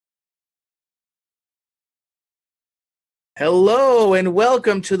Hello and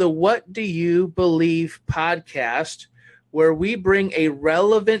welcome to the What Do You Believe podcast, where we bring a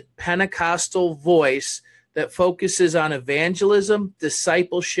relevant Pentecostal voice that focuses on evangelism,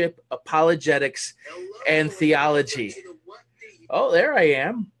 discipleship, apologetics, and theology. Oh, there I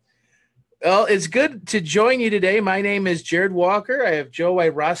am. Well, it's good to join you today. My name is Jared Walker. I have Joe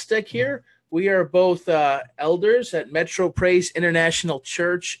Rostek here. We are both elders at Metro Praise International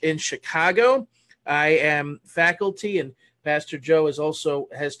Church in Chicago. I am faculty, and Pastor Joe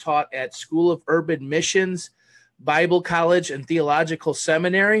has taught at School of Urban Missions, Bible College, and Theological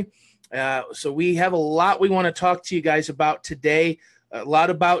Seminary. So we have a lot we want to talk to you guys about today, a lot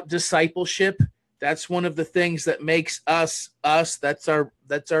about discipleship. That's one of the things that makes us. That's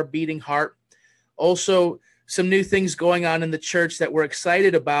our beating heart. Also, some new things going on in the church that we're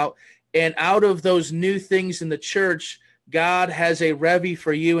excited about. And out of those new things in the church, God has a revy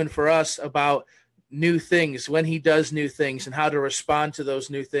for you and for us about new things, when he does new things and how to respond to those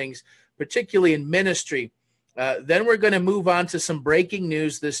new things, particularly in ministry. Then we're going to move on to some breaking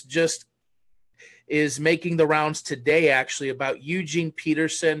news. This just is making the rounds today, actually, about Eugene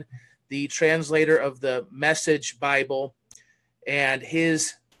Peterson, the translator of the Message Bible, and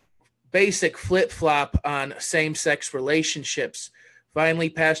his basic flip-flop on same-sex relationships. Finally,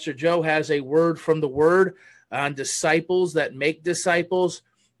 Pastor Joe has a word from the Word on disciples that make disciples.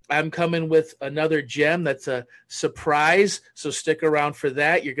 I'm coming with another gem that's a surprise, so stick around for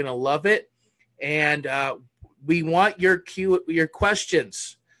that. You're going to love it. And we want your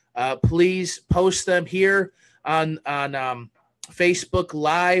questions. Please post them here on Facebook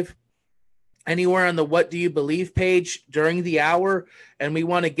Live, anywhere on the What Do You Believe page during the hour. And we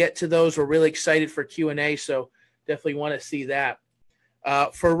want to get to those. We're really excited for Q&A, so definitely want to see that.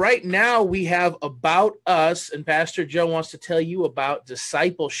 For right now, we have About Us, and Pastor Joe wants to tell you about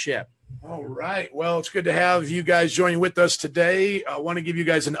discipleship. All right. Well, it's good to have you guys joining with us today. I want to give you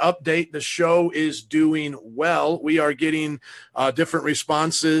guys an update. The show is doing well. We are getting different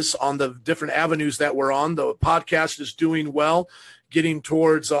responses on the different avenues that we're on. The podcast is doing well, getting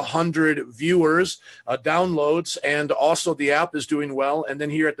towards 100 viewers, downloads, and also the app is doing well. And then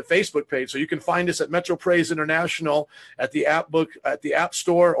here at the Facebook page, so you can find us at Metro Praise International at the App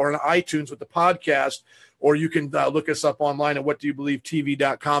Store or on iTunes with the podcast, or you can look us up online at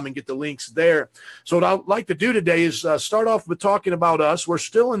whatdoyoubelievetv.com and get the links there. So what I'd like to do today is start off with talking about us. We're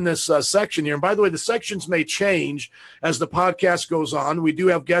still in this section here. And by the way, the sections may change as the podcast goes on. We do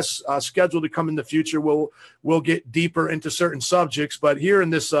have guests scheduled to come in the future. We'll get deeper into certain subjects. But here in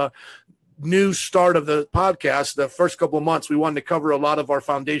this new start of the podcast, the first couple of months, we wanted to cover a lot of our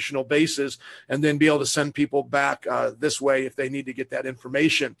foundational bases and then be able to send people back this way if they need to get that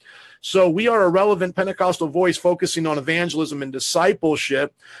information. So we are a relevant Pentecostal voice focusing on evangelism and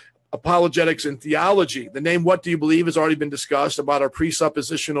discipleship, apologetics, and theology. The name What Do You Believe has already been discussed about our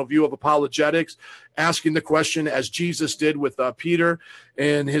presuppositional view of apologetics, asking the question as Jesus did with Peter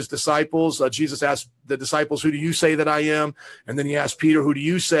and his disciples. Jesus asked the disciples, "Who do you say that I am?" And then he asked Peter, "Who do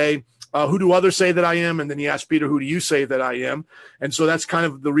you say? Who do others say that I am?" And then he asked Peter, "Who do you say that I am?" And so that's kind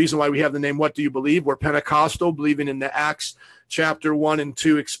of the reason why we have the name What Do You Believe? We're Pentecostal, believing in the Acts chapter 1 and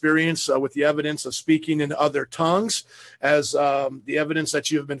 2 experience with the evidence of speaking in other tongues as the evidence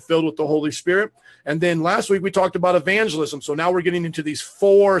that you have been filled with the Holy Spirit. And then last week we talked about evangelism. So now we're getting into these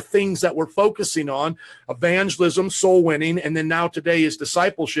 4 things that we're focusing on: evangelism, soul winning, and then now today is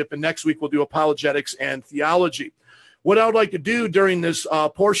discipleship. And next week we'll do apologetics and theology. What I would like to do during this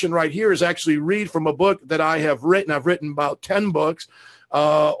portion right here is actually read from a book that I have written. I've written about 10 books,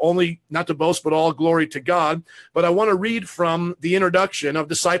 only not to boast, but all glory to God. But I want to read from the introduction of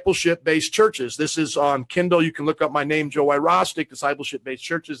discipleship-based churches. This is on Kindle. You can look up my name, Joe Rostek, discipleship-based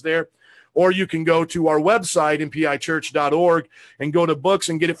churches there. Or you can go to our website, mpichurch.org, and go to books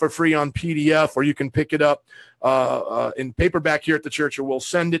and get it for free on PDF, or you can pick it up in paperback here at the church, or we'll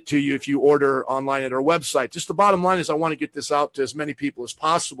send it to you if you order online at our website. Just the bottom line is I want to get this out to as many people as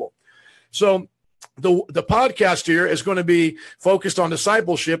possible. So the podcast here is going to be focused on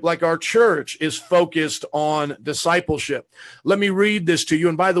discipleship, like our church is focused on discipleship. Let me read this to you.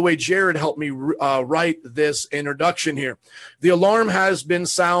 And by the way, Jared helped me write this introduction here. The alarm has been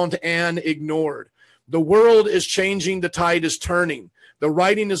sound and ignored. The world is changing. The tide is turning. The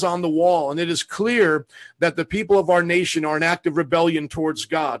writing is on the wall, and it is clear that the people of our nation are in active rebellion towards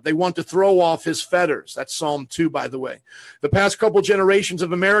God. They want to throw off his fetters. That's Psalm 2, by the way. The past couple generations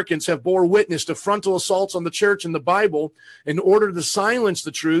of Americans have bore witness to frontal assaults on the church and the Bible in order to silence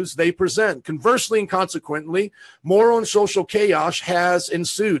the truths they present. Conversely and consequently, moral and social chaos has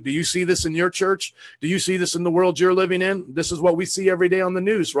ensued. Do you see this in your church? Do you see this in the world you're living in? This is what we see every day on the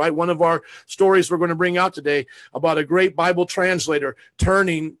news, right? One of our stories we're going to bring out today about a great Bible translator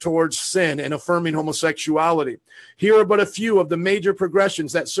turning towards sin and affirming homosexuality. Here are but a few of the major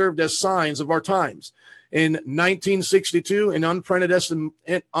progressions that served as signs of our times. In 1962, in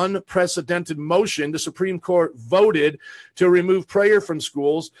unprecedented motion, the Supreme Court voted to remove prayer from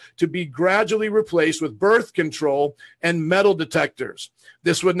schools to be gradually replaced with birth control and metal detectors.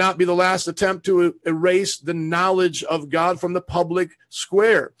 This would not be the last attempt to erase the knowledge of God from the public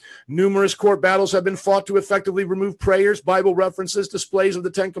square. Numerous court battles have been fought to effectively remove prayers, Bible references, displays of the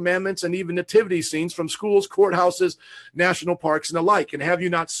Ten Commandments, and even nativity scenes from schools, courthouses, national parks, and the like. And have you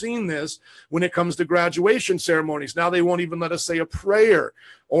not seen this when it comes to graduation ceremonies? Now they won't even let us say a prayer,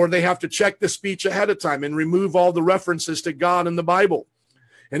 or they have to check the speech ahead of time and remove all the references to God in the Bible.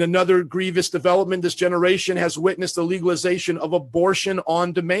 In another grievous development, this generation has witnessed the legalization of abortion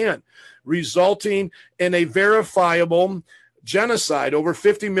on demand, resulting in a verifiable genocide. Over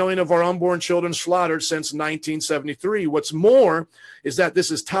 50 million of our unborn children slaughtered since 1973. What's more is that this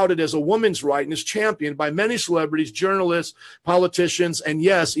is touted as a woman's right and is championed by many celebrities, journalists, politicians, and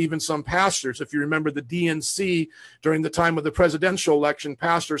yes, even some pastors. If you remember the DNC during the time of the presidential election,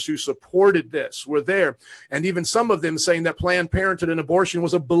 pastors who supported this were there. And even some of them saying that Planned Parenthood and abortion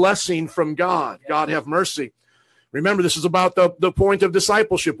was a blessing from God. God have mercy. Remember, this is about the point of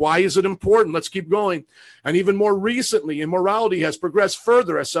discipleship. Why is it important? Let's keep going. And even more recently, immorality has progressed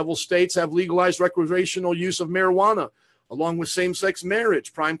further as several states have legalized recreational use of marijuana, along with same-sex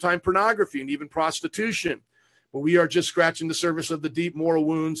marriage, primetime pornography, and even prostitution. But we are just scratching the surface of the deep moral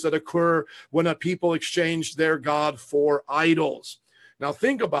wounds that occur when a people exchange their God for idols. Now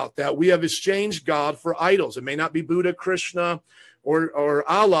think about that. We have exchanged God for idols. It may not be Buddha, Krishna, or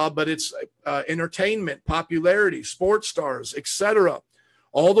Allah, but it's entertainment, popularity, sports stars, etc.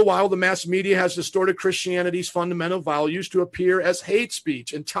 All the while, the mass media has distorted Christianity's fundamental values to appear as hate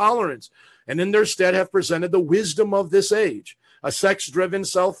speech, intolerance, and in their stead have presented the wisdom of this age, a sex-driven,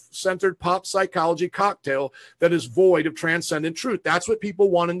 self-centered pop psychology cocktail that is void of transcendent truth. That's what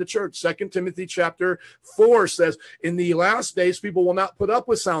people want in the church. 2 Timothy chapter 4 says, in the last days, people will not put up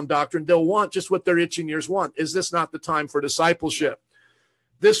with sound doctrine. They'll want just what their itching ears want. Is this not the time for discipleship?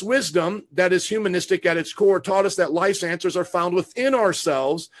 This wisdom that is humanistic at its core taught us that life's answers are found within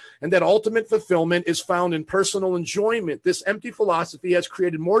ourselves and that ultimate fulfillment is found in personal enjoyment. This empty philosophy has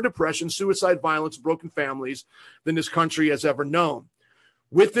created more depression, suicide, violence, broken families than this country has ever known.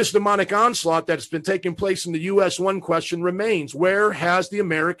 With this demonic onslaught that has been taking place in the U.S., one question remains: where has the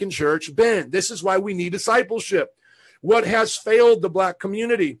American church been? This is why we need discipleship. What has failed the black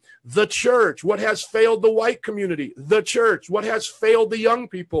community? The church. What has failed the white community? The church. What has failed the young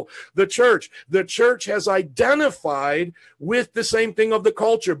people? The church. The church has identified with the same thing of the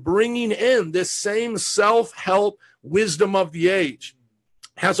culture, bringing in this same self-help wisdom of the age.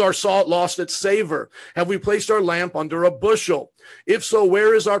 Has our salt lost its savor? Have we placed our lamp under a bushel? If so,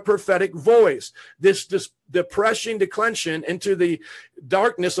 where is our prophetic voice? This depression, declension into the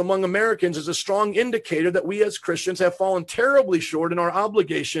darkness among Americans is a strong indicator that we as Christians have fallen terribly short in our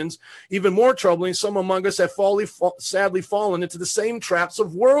obligations. Even more troubling, some among us have sadly fallen into the same traps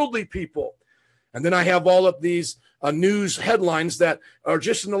of worldly people. And then I have all of these news headlines that are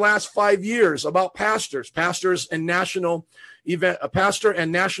just in the last 5 years about pastors and a pastor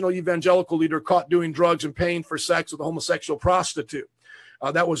and national evangelical leader caught doing drugs and paying for sex with a homosexual prostitute.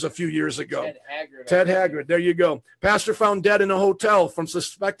 That was a few years ago. Ted Haggard, there you go. Pastor found dead in a hotel from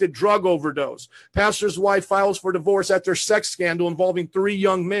suspected drug overdose. Pastor's wife files for divorce after sex scandal involving 3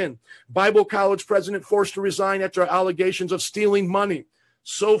 young men. Bible college president forced to resign after allegations of stealing money,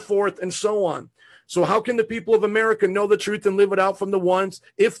 so forth and so on. So how can the people of America know the truth and live it out from the ones,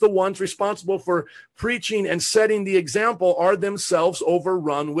 if the ones responsible for preaching and setting the example are themselves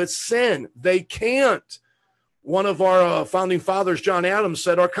overrun with sin? They can't. One of our founding fathers, John Adams,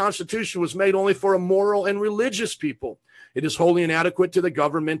 said our Constitution was made only for a moral and religious people. It is wholly inadequate to the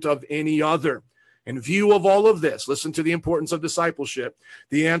government of any other. In view of all of this, listen to the importance of discipleship.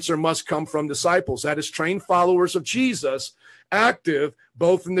 The answer must come from disciples, that is, trained followers of Jesus, active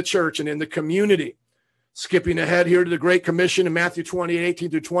both in the church and in the community. Skipping ahead here to the Great Commission in Matthew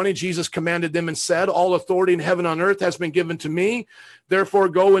 28:18-20, Jesus commanded them and said, all authority in heaven and on earth has been given to me. Therefore,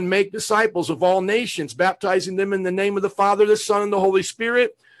 go and make disciples of all nations, baptizing them in the name of the Father, the Son, and the Holy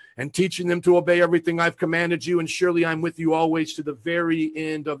Spirit, and teaching them to obey everything I've commanded you. And surely I'm with you always to the very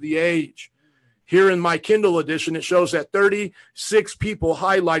end of the age. Here in my Kindle edition, it shows that 36 people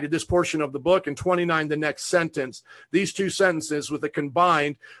highlighted this portion of the book and 29 the next sentence. These two sentences with a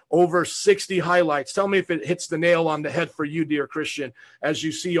combined over 60 highlights. Tell me if it hits the nail on the head for you, dear Christian, as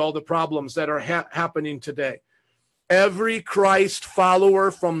you see all the problems that are happening today. Every Christ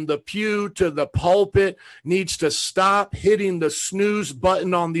follower from the pew to the pulpit needs to stop hitting the snooze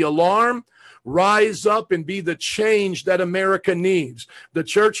button on the alarm. Rise up and be the change that America needs. The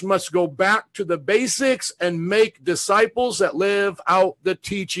church must go back to the basics and make disciples that live out the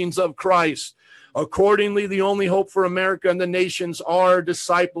teachings of Christ. Accordingly, the only hope for America and the nations are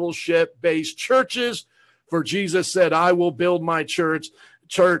discipleship-based churches. For Jesus said, I will build my church,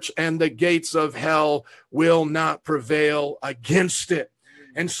 and the gates of hell will not prevail against it.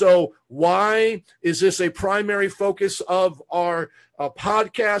 And so why is this a primary focus of our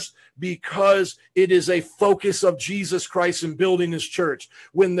podcast? Because it is a focus of Jesus Christ in building his church.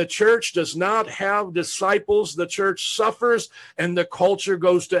 When the church does not have disciples, the church suffers and the culture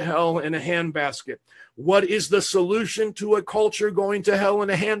goes to hell in a handbasket. What is the solution to a culture going to hell in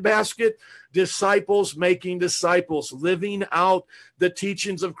a handbasket? Disciples making disciples, living out the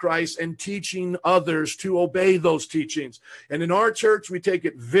teachings of Christ and teaching others to obey those teachings. And in our church, we take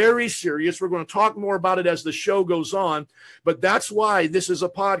it very serious. We're going to talk more about it as the show goes on, but that's why this is a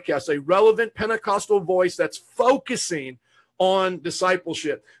podcast, a relevant Pentecostal voice that's focusing on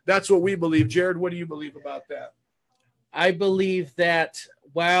discipleship. That's what we believe. Jared, what do you believe about that? I believe that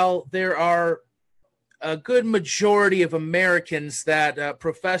while there are a good majority of Americans that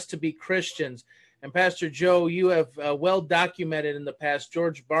profess to be Christians, and Pastor Joe, you have well documented in the past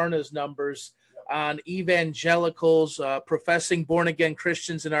George Barna's numbers on evangelicals professing born-again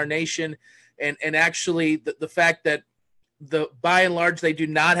Christians in our nation, and actually the fact that by and large they do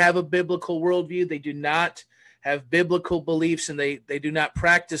not have a biblical worldview, they do not have biblical beliefs, and they do not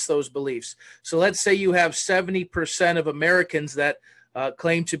practice those beliefs. So let's say you have 70% of Americans that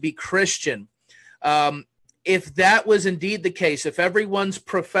claim to be Christian. If that was indeed the case, if everyone's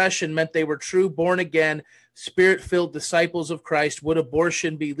profession meant they were true, born-again, Spirit-filled disciples of Christ, would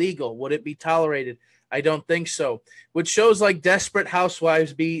abortion be legal? Would it be tolerated? I don't think so. Would shows like Desperate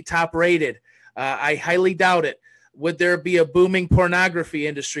Housewives be top-rated? I highly doubt it. Would there be a booming pornography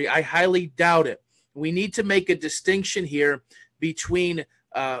industry? I highly doubt it. We need to make a distinction here between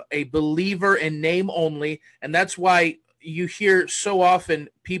a believer in name only, and that's why you hear so often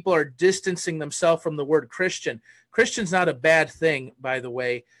people are distancing themselves from the word Christian. Christian's not a bad thing, by the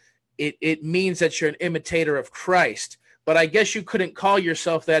way. It means that you're an imitator of Christ. But I guess you couldn't call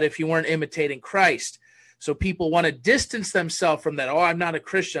yourself that if you weren't imitating Christ. So people want to distance themselves from that. Oh, I'm not a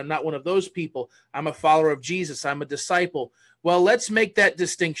Christian. I'm not one of those people. I'm a follower of Jesus. I'm a disciple. Well, let's make that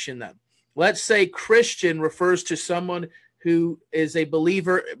distinction then. Let's say Christian refers to someone who is a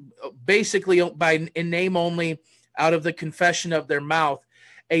believer basically in name only, out of the confession of their mouth.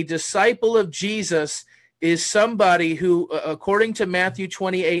 A disciple of Jesus is somebody who, according to Matthew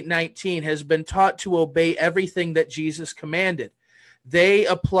 28:19, has been taught to obey everything that Jesus commanded. They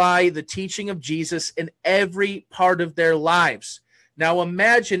apply the teaching of Jesus in every part of their lives. Now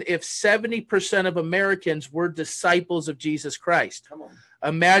imagine if 70% of Americans were disciples of Jesus Christ. Come on.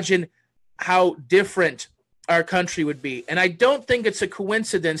 Imagine how different our country would be. And I don't think it's a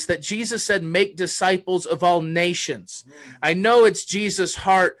coincidence that Jesus said, make disciples of all nations. I know it's Jesus'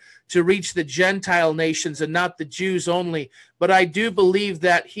 heart to reach the Gentile nations and not the Jews only, but I do believe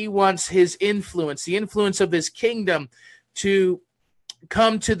that he wants his influence, the influence of his kingdom, to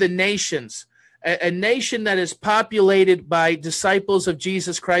come to the nations. A nation that is populated by disciples of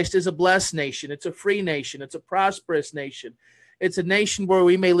Jesus Christ is a blessed nation. It's a free nation. It's a prosperous nation. It's a nation where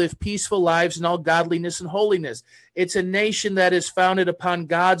we may live peaceful lives in all godliness and holiness. It's a nation that is founded upon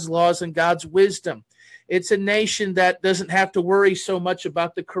God's laws and God's wisdom. It's a nation that doesn't have to worry so much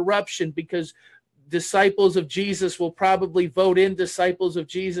about the corruption, because disciples of Jesus will probably vote in disciples of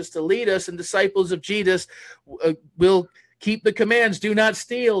Jesus to lead us, and disciples of Jesus will keep the commands, do not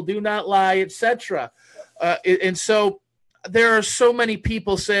steal, do not lie, etc. And so there are so many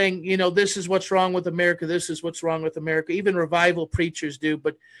people saying, this is what's wrong with America. This is what's wrong with America. Even revival preachers do.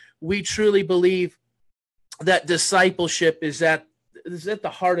 But we truly believe that discipleship is at the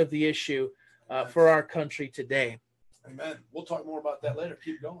heart of the issue for our country today. Amen. We'll talk more about that later.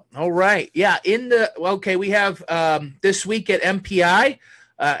 Keep going. All right. Yeah. We have this week at MPI,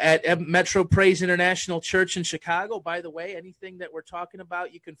 at Metro Praise International Church in Chicago. By the way, anything that we're talking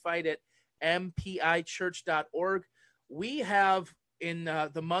about, you can find at mpichurch.org. We have, in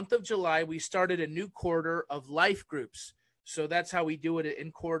the month of July, we started a new quarter of life groups. So that's how we do it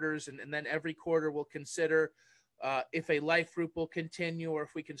in quarters. And then every quarter we'll consider if a life group will continue or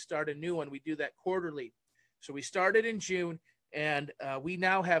if we can start a new one. We do that quarterly. So we started in June, and we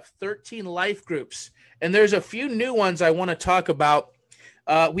now have 13 life groups. And there's a few new ones I want to talk about.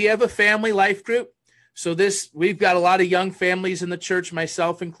 We have a family life group. So we've got a lot of young families in the church,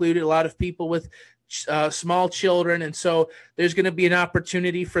 myself included, a lot of people with small children. And so there's going to be an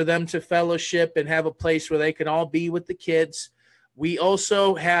opportunity for them to fellowship and have a place where they can all be with the kids. We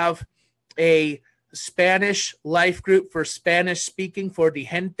also have a Spanish life group for Spanish speaking for the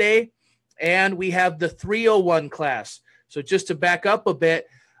gente. And we have the 301 class. So just to back up a bit,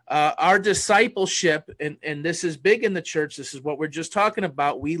 our discipleship, and this is big in the church. This is what we're just talking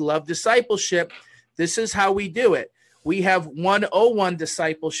about. We love discipleship. This is how we do it. We have 101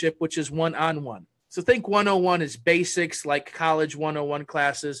 discipleship, which is one-on-one. So think 101 is basics, like college 101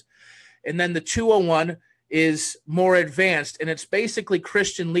 classes. And then the 201 is more advanced, and it's basically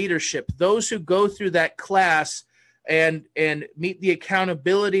Christian leadership. Those who go through that class and meet the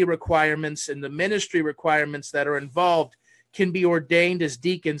accountability requirements and the ministry requirements that are involved can be ordained as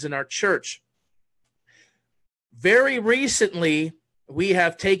deacons in our church. Very recently, we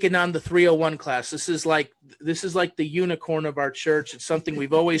have taken on the 301 class. This is like the unicorn of our church. It's something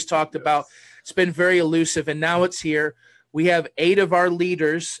we've always talked about. It's been very elusive, and now it's here. We have 8 of our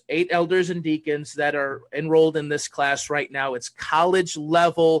leaders, 8 elders and deacons that are enrolled in this class right now. It's college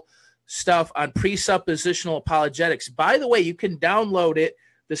level stuff on presuppositional apologetics. By the way, you can download it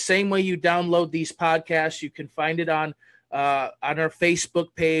the same way you download these podcasts. You can find it on our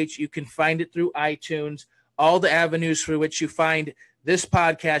Facebook page. You can find it through iTunes. All the avenues through which you find this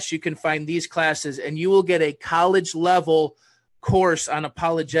podcast, you can find these classes, and you will get a college level course on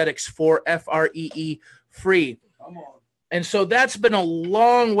apologetics for FREE free. Come on. And so that's been a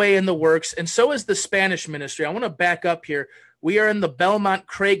long way in the works. And so is the Spanish ministry. I want to back up here. We are in the Belmont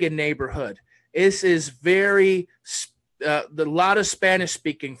Cragen neighborhood. This is a lot of Spanish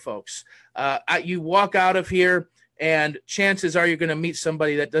speaking folks. You walk out of here, and chances are you're going to meet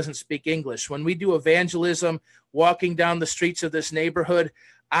somebody that doesn't speak English. When we do evangelism, walking down the streets of this neighborhood,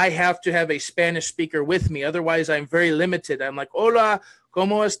 I have to have a Spanish speaker with me. Otherwise, I'm very limited. I'm like, hola,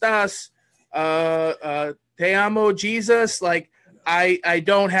 ¿cómo estás? Te amo, Jesus. Like, I'm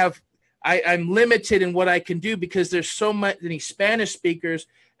limited in what I can do because there's so many Spanish speakers,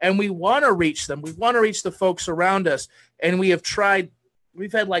 and we want to reach them. We want to reach the folks around us. And we've had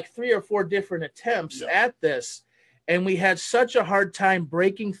like 3 or 4 different attempts at this. And we had such a hard time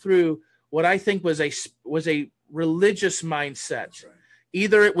breaking through what I think was a religious mindset. Right.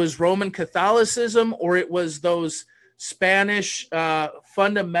 Either it was Roman Catholicism or it was those Spanish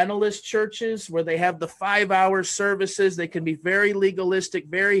fundamentalist churches where they have the 5-hour services. They can be very legalistic,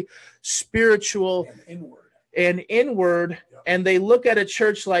 very spiritual and inward. Yeah. And they look at a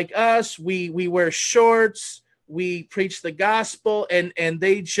church like us. We wear shorts. We preach the gospel, and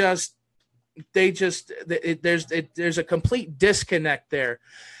there's a complete disconnect there.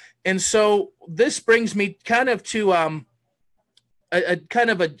 And so this brings me kind of to a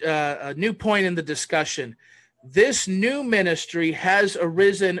new point in the discussion. This new ministry has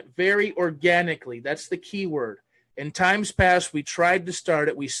arisen very organically. That's the key word. In times past, we tried to start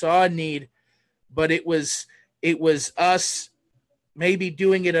it. We saw a need, but it was us maybe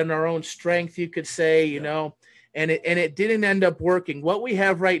doing it on our own strength, you could say, you know, and it didn't end up working. What we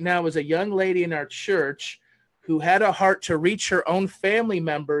have right now is a young lady in our church who had a heart to reach her own family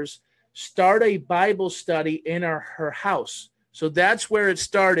members, start a Bible study in her house. So that's where it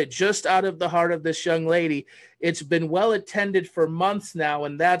started, just out of the heart of this young lady. It's been well attended for months now,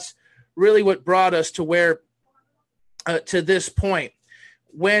 and that's really what brought us to to this point.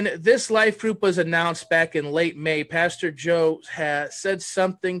 When this life group was announced back in late May, Pastor Joe has said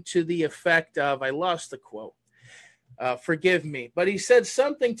something to the effect of, I lost the quote, forgive me, but he said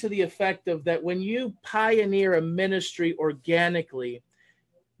something to the effect of that when you pioneer a ministry organically,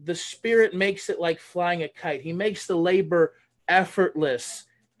 the Spirit makes it like flying a kite. He makes the labor effortless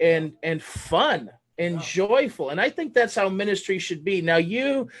and fun and joyful. And I think that's how ministry should be. Now,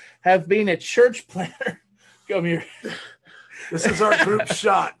 you have been a church planner. Come here. This is our group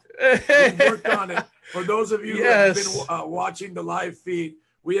shot. We've worked on it. For those of you who have been watching the live feed,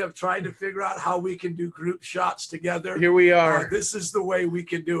 we have tried to figure out how we can do group shots together. Here we are. This is the way we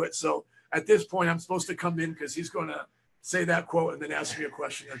can do it. So at this point, I'm supposed to come in because he's going to say that quote and then ask me a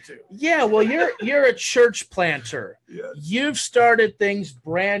question or two. Yeah, well, you're a church planter. Yes. You've started things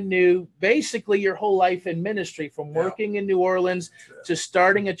brand new, basically your whole life in ministry, from working in New Orleans to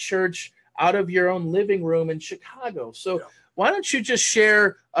starting a church out of your own living room in Chicago. So why don't you just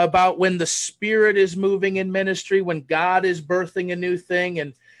share about when the Spirit is moving in ministry, when God is birthing a new thing,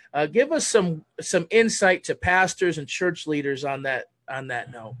 and give us some insight to pastors and church leaders on that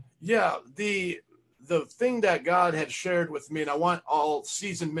note. Yeah, the thing that God had shared with me, and I want all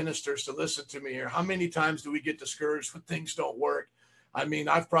seasoned ministers to listen to me here. How many times do we get discouraged when things don't work? I mean,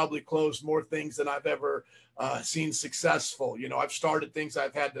 I've probably closed more things than I've ever seen successful. You know, I've started things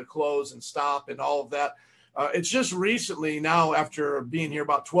I've had to close and stop and all of that. It's just recently now, after being here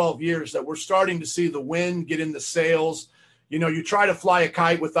about 12 years, that we're starting to see the wind get in the sails. You know, you try to fly a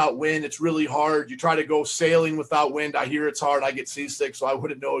kite without wind, it's really hard. You try to go sailing without wind. I hear it's hard. I get seasick, so I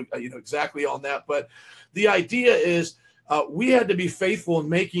wouldn't know, exactly on that. But the idea is we had to be faithful in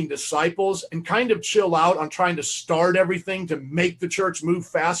making disciples and kind of chill out on trying to start everything to make the church move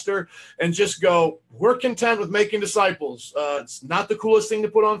faster and just go, we're content with making disciples. It's not the coolest thing to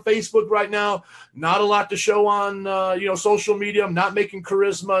put on Facebook right now. Not a lot to show on, social media. I'm not making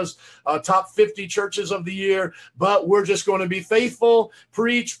charismas, top 50 churches of the year, but we're just going to be faithful,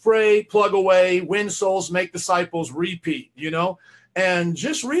 preach, pray, plug away, win souls, make disciples, repeat, And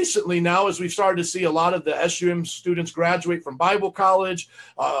just recently now, as we've started to see a lot of the SUM students graduate from Bible college,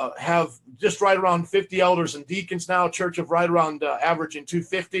 have just right around 50 elders and deacons now, a church of right around averaging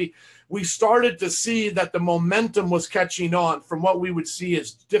 250, we started to see that the momentum was catching on from what we would see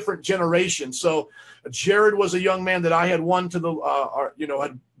as different generations. So Jared was a young man that I had won to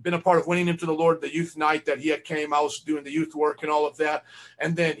had been a part of winning him to the Lord, the youth night that he had came. I was doing the youth work and all of that.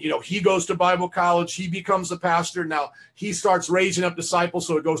 And then, he goes to Bible college. He becomes a pastor. Now he starts raising up disciples.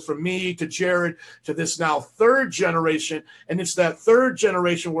 So it goes from me to Jared to this now third generation. And it's that third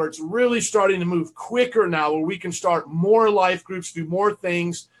generation where it's really starting to move quicker now, where we can start more life groups, do more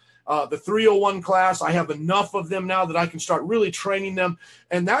things. The 301 class, I have enough of them now that I can start really training them.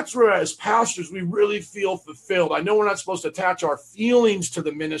 And that's where, as pastors, we really feel fulfilled. I know we're not supposed to attach our feelings to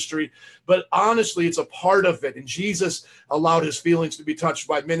the ministry, but honestly, it's a part of it. And Jesus allowed his feelings to be touched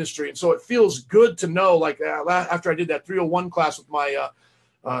by ministry. And so it feels good to know, like after I did that 301 class with my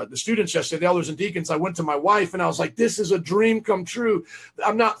the students yesterday, the elders and deacons, I went to my wife and I was like, this is a dream come true.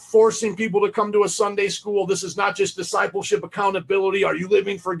 I'm not forcing people to come to a Sunday school. This is not just discipleship, accountability. Are you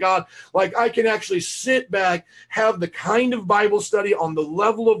living for God? Like, I can actually sit back, have the kind of Bible study on the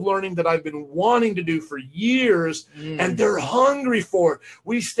level of learning that I've been wanting to do for years. And they're hungry for it.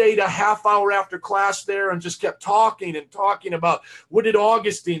 We stayed a half hour after class there and just kept talking about, what did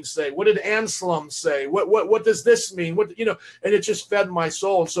Augustine say? What did Anselm say? What does this mean? And it just fed my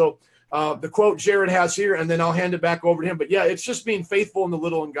soul. So the quote Jared has here, and then I'll hand it back over to him. But yeah, it's just being faithful in the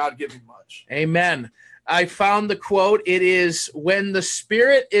little and God giving much. Amen. I found the quote. It is, when the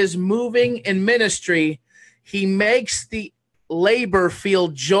Spirit is moving in ministry, he makes the labor feel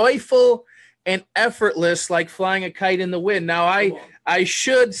joyful and effortless, like flying a kite in the wind. Now, I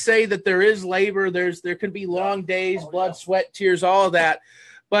should say that there is labor. There can be long days, blood, sweat, tears, all of that.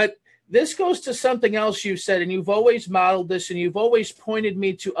 But this goes to something else you said, and you've always modeled this, and you've always pointed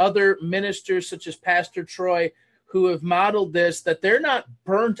me to other ministers such as Pastor Troy who have modeled this, that they're not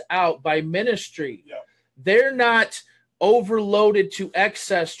burnt out by ministry. Yeah. They're not overloaded to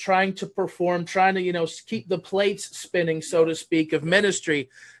excess, trying to perform, trying to, keep the plates spinning, so to speak, of ministry,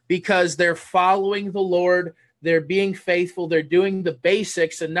 because they're following the Lord. They're being faithful. They're doing the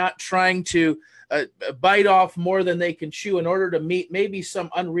basics and not trying to bite off more than they can chew in order to meet maybe some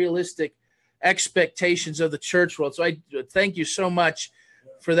unrealistic expectations of the church world. So I thank you so much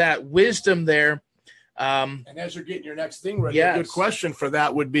for that wisdom there. And as you're getting your next thing ready, a good question for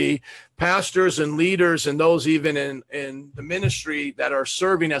that would be pastors and leaders and those even in the ministry that are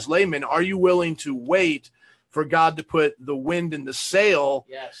serving as laymen. Are you willing to wait for God to put the wind in the sail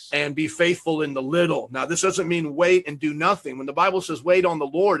and be faithful in the little? Now, this doesn't mean wait and do nothing. When the Bible says wait on the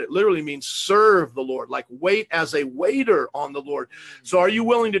Lord, it literally means serve the Lord, like wait as a waiter on the Lord. So are you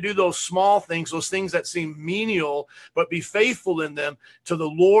willing to do those small things, those things that seem menial, but be faithful in them till the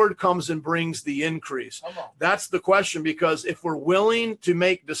Lord comes and brings the increase? That's the question, because if we're willing to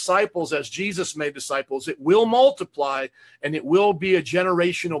make disciples as Jesus made disciples, it will multiply and it will be a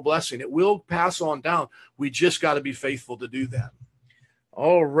generational blessing. It will pass on down. We just got to be faithful to do that.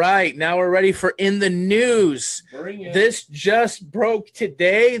 All right. Now we're ready for In the News. This just broke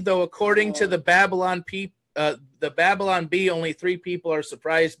today, though, according to the Babylon Bee, only 3 people are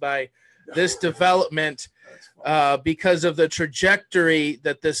surprised by this development because of the trajectory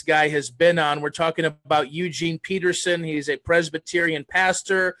that this guy has been on. We're talking about Eugene Peterson. He's a Presbyterian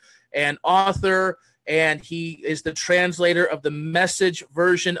pastor and author, and he is the translator of the Message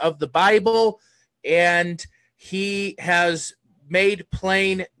version of the Bible. And he has made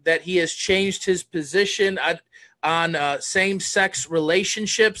plain that he has changed his position on same-sex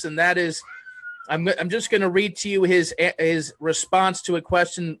relationships, and that is, I'm just going to read to you his response to a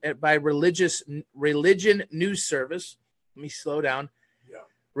question by Religion News Service. Let me slow down. Yeah.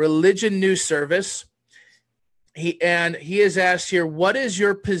 Religion News Service. He is asked here, what is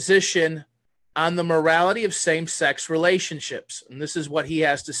your position on the morality of same-sex relationships? And this is what he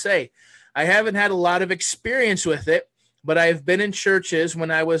has to say. I haven't had a lot of experience with it, but I've been in churches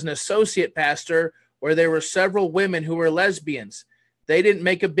when I was an associate pastor where there were several women who were lesbians. They didn't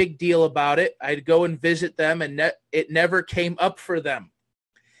make a big deal about it. I'd go and visit them, and it never came up for them.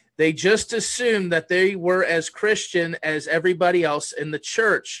 They just assumed that they were as Christian as everybody else in the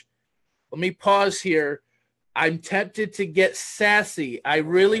church. Let me pause here. I'm tempted to get sassy. I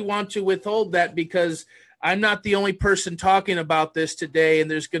really want to withhold that because I'm not the only person talking about this today,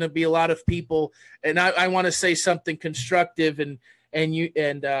 and there's going to be a lot of people, and I want to say something constructive and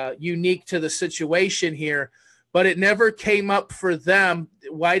unique to the situation here. But it never came up for them.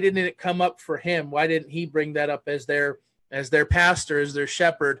 Why didn't it come up for him? Why didn't he bring that up as their pastor, as their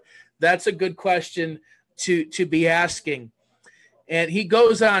shepherd? That's a good question to be asking. And he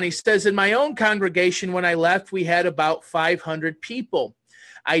goes on. He says, in my own congregation, when I left, we had about 500 people.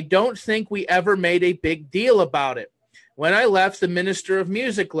 I don't think we ever made a big deal about it. When I left, the minister of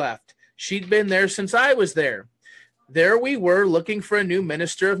music left. She'd been there since I was there. There we were looking for a new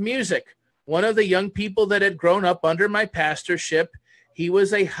minister of music. One of the young people that had grown up under my pastorship, he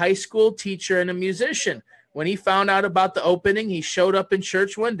was a high school teacher and a musician. When he found out about the opening, he showed up in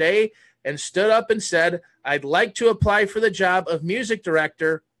church one day and stood up and said, I'd like to apply for the job of music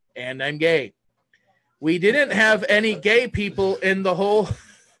director, and I'm gay. We didn't have any gay people in the whole...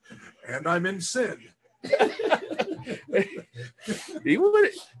 And I'm in sin.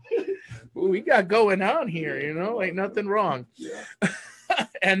 We got going on here, ain't nothing wrong. Yeah.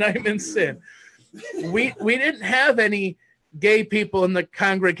 And I'm in sin. We didn't have any gay people in the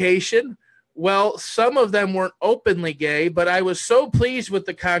congregation. Well, some of them weren't openly gay, but I was so pleased with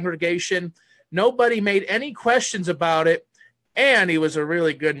the congregation. Nobody made any questions about it, and he was a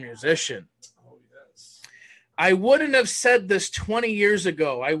really good musician. Oh, yes. I wouldn't have said this 20 years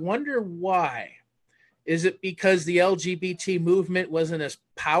ago. I wonder why. Is it because the LGBT movement wasn't as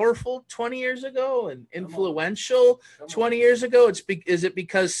powerful 20 years ago and influential 20 years ago? Is it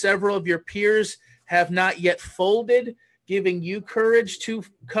because several of your peers have not yet folded, giving you courage to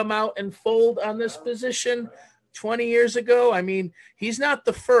come out and fold on this position 20 years ago? I mean, he's not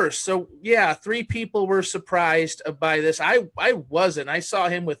the first. So, yeah, 3 people were surprised by this. I wasn't. I saw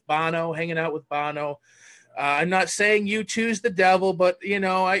him with Bono, hanging out with Bono. I'm not saying U2's the devil, but,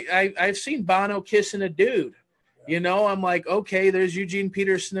 I've seen Bono kissing a dude. I'm like, okay, there's Eugene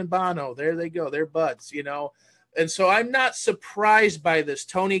Peterson and Bono. There they go. They're buds, And so I'm not surprised by this.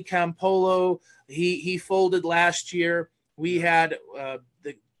 Tony Campolo, he folded last year. We had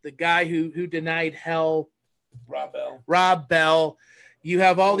the guy who denied hell. Rob Bell. You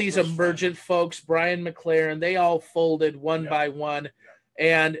have all these emergent folks, Brian McLaren, they all folded one by one.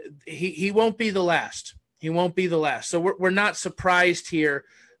 And he won't be the last. He won't be the last. So we're not surprised here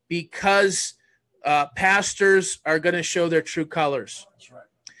because pastors are going to show their true colors. That's right.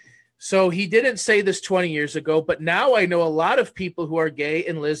 So he didn't say this 20 years ago, but now I know a lot of people who are gay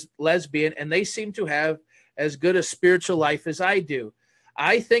and lesbian, and they seem to have as good a spiritual life as I do.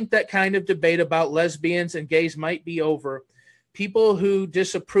 I think that kind of debate about lesbians and gays might be over. People who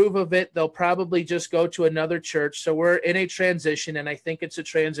disapprove of it, they'll probably just go to another church. So we're in a transition, and I think it's a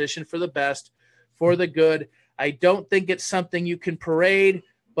transition for the best, for the good. I don't think it's something you can parade,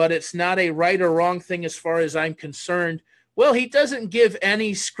 but it's not a right or wrong thing as far as I'm concerned. Well, he doesn't give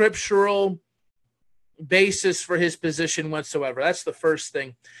any scriptural basis for his position whatsoever. That's the first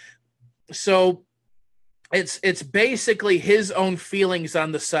thing. So it's basically his own feelings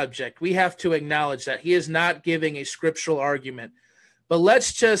on the subject. We have to acknowledge that he is not giving a scriptural argument. But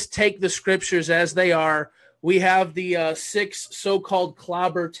let's just take the scriptures as they are. We have the 6 so-called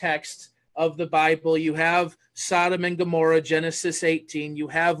clobber texts of the Bible. You have Sodom and Gomorrah, Genesis 18. You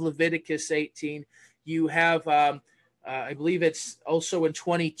have Leviticus 18. You have, I believe it's also in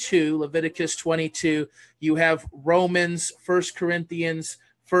 22, Leviticus 22. You have Romans, 1 Corinthians,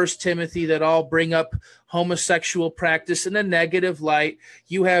 First Timothy that all bring up homosexual practice in a negative light.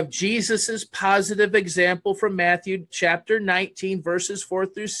 You have Jesus's positive example from Matthew chapter 19, verses 4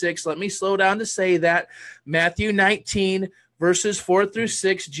 through 6. Let me slow down to say that. Matthew 19, verses 4 through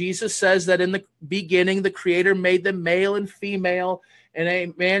 6, Jesus says that in the beginning, the Creator made them male and female, and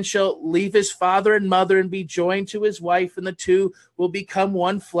a man shall leave his father and mother and be joined to his wife, and the two will become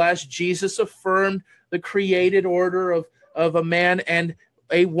one flesh. Jesus affirmed the created order of a man and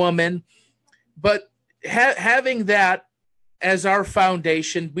a woman. But having that as our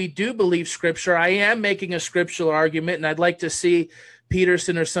foundation, we do believe Scripture. I am making a scriptural argument, and I'd like to see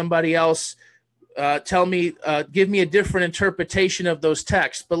Peterson or somebody else give me a different interpretation of those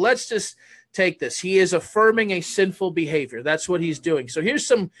texts. But let's just take this. He is affirming a sinful behavior. That's what he's doing. So here's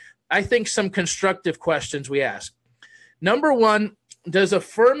some constructive questions we ask. Number one, does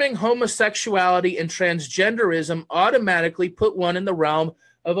affirming homosexuality and transgenderism automatically put one in the realm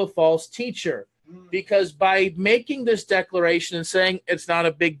of a false teacher? Because by making this declaration and saying it's not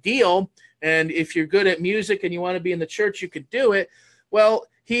a big deal, and if you're good at music and you want to be in the church, you could do it. Well,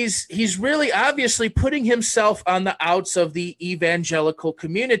 he's really obviously putting himself on the outs of the evangelical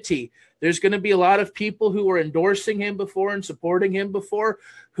community. There's going to be a lot of people who were endorsing him before and supporting him before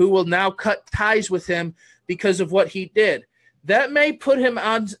who will now cut ties with him because of what he did. That may put him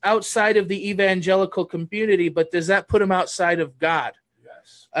outside of the evangelical community, but does that put him outside of God?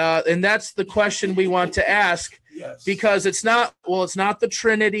 Yes. And that's the question we want to ask. Yes. Because it's not the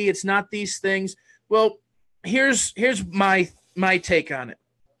Trinity. It's not these things. Well, here's my take on it.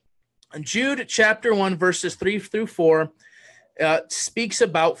 Jude chapter 1, verses 3 through 4 speaks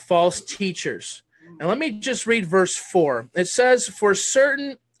about false teachers. And let me just read verse 4. It says, "For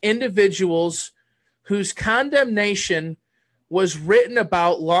certain individuals whose condemnation was written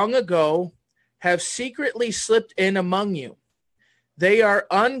about long ago have secretly slipped in among you. They are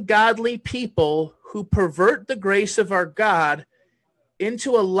ungodly people who pervert the grace of our God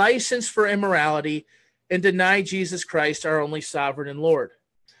into a license for immorality and deny Jesus Christ, our only sovereign and Lord."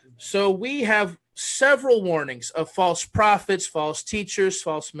 So we have several warnings of false prophets, false teachers,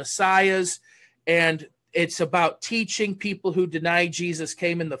 false messiahs, and it's about teaching people who deny Jesus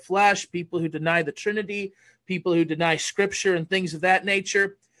came in the flesh, people who deny the Trinity, people who deny Scripture and things of that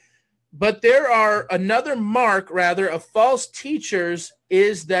nature. But there are another mark, rather, of false teachers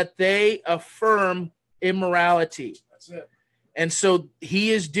is that they affirm immorality. That's it. And so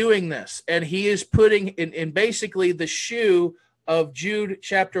he is doing this, and he is putting in basically the shoe of Jude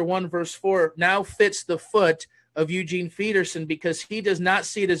chapter 1, verse 4 now fits the foot of Eugene Peterson because he does not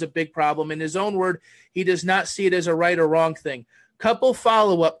see it as a big problem. In his own word, he does not see it as a right or wrong thing. Couple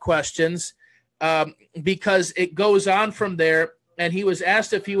follow-up questions because it goes on from there. And he was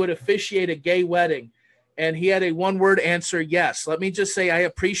asked if he would officiate a gay wedding. And he had a one-word answer, yes. Let me just say I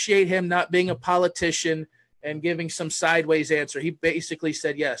appreciate him not being a politician and giving some sideways answer. He basically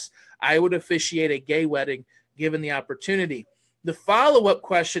said, yes, I would officiate a gay wedding given the opportunity. The follow-up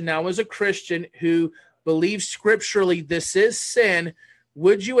question now is a Christian who believes scripturally this is sin.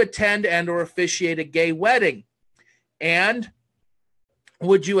 Would you attend and or officiate a gay wedding? And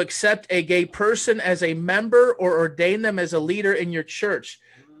would you accept a gay person as a member or ordain them as a leader in your church?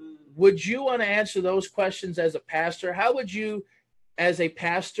 Would you want to answer those questions as a pastor? How would you, as a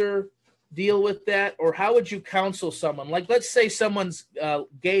pastor, deal with that? Or how would you counsel someone? Like, let's say someone's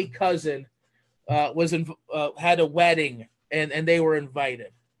gay cousin had a wedding and they were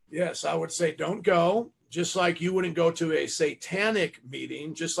invited. Yes, I would say don't go. Just like you wouldn't go to a satanic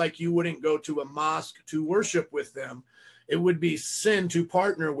meeting, just like you wouldn't go to a mosque to worship with them. It would be sin to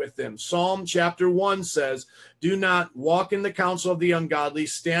partner with them. Psalm chapter 1 says, "Do not walk in the counsel of the ungodly,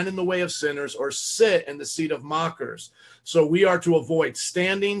 stand in the way of sinners, or sit in the seat of mockers." So we are to avoid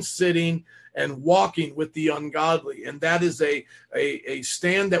standing, sitting, and walking with the ungodly. And that is a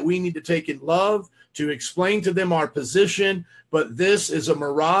stand that we need to take in love to explain to them our position. But this is a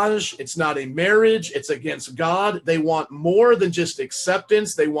mirage. It's not a marriage. It's against God. They want more than just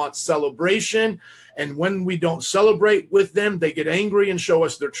acceptance. They want celebration. And when we don't celebrate with them, they get angry and show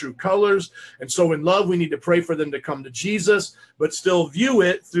us their true colors. And so in love, we need to pray for them to come to Jesus, but still view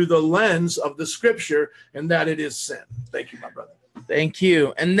it through the lens of the Scripture and that it is sin. Thank you, my brother. Thank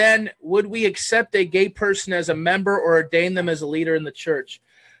you. And then would we accept a gay person as a member or ordain them as a leader in the church?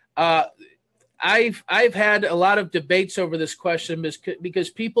 I've had a lot of debates over this question because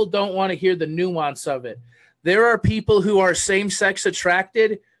people don't want to hear the nuance of it. There are people who are same-sex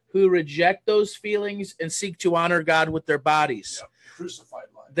attracted who reject those feelings and seek to honor God with their bodies. Yep. Crucified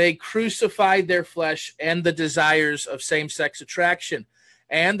life. They crucified their flesh and the desires of same-sex attraction.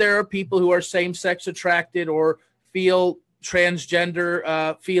 And there are people who are same-sex attracted or feel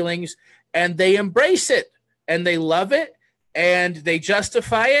transgender feelings, and they embrace it and they love it and they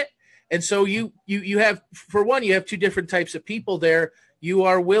justify it. And so you have, for one, you have two different types of people there. You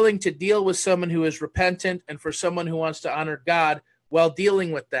are willing to deal with someone who is repentant and for someone who wants to honor God while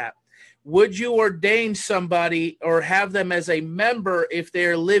dealing with that. Would you ordain somebody or have them as a member if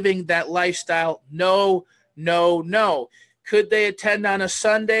they're living that lifestyle? No, no, no. Could they attend on a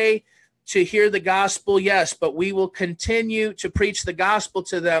Sunday to hear the gospel? Yes, but we will continue to preach the gospel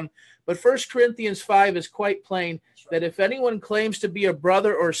to them. But 1 Corinthians 5 is quite plain that if anyone claims to be a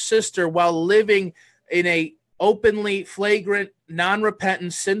brother or sister while living in a openly flagrant,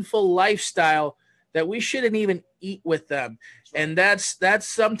 non-repentant, sinful lifestyle, that we shouldn't even eat with them. And that's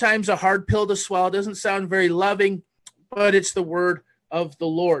sometimes a hard pill to swallow. It doesn't sound very loving, but it's the word of the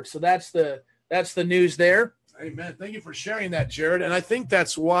Lord. So that's the news there. Amen. Thank you for sharing that, Jared. And I think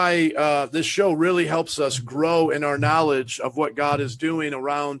that's why this show really helps us grow in our knowledge of what God is doing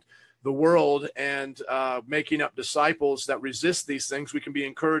around the world and making up disciples that resist these things. We can be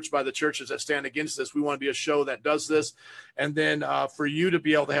encouraged by the churches that stand against this. We want to be a show that does this. And then for you to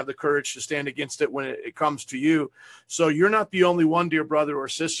be able to have the courage to stand against it when it comes to you. So you're not the only one, dear brother or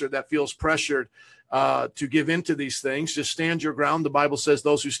sister, that feels pressured to give into these things. Just stand your ground. The Bible says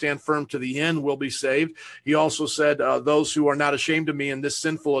those who stand firm to the end will be saved. He also said, those who are not ashamed of me in this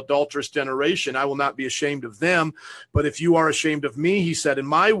sinful, adulterous generation, I will not be ashamed of them. But if you are ashamed of me, he said, in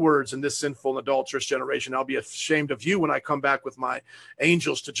my words, in this sinful and adulterous generation, I'll be ashamed of you when I come back with my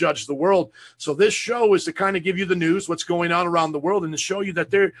angels to judge the world. So this show is to kind of give you the news, what's going on around the world, and to show you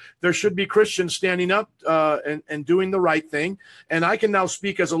that there should be Christians standing up and doing the right thing. And I can now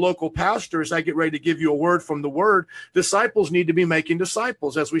speak as a local pastor as I get ready to give you a word from the word. Disciples need to be making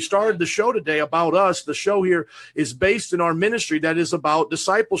disciples. As we started the show today about us, the show here is based in our ministry that is about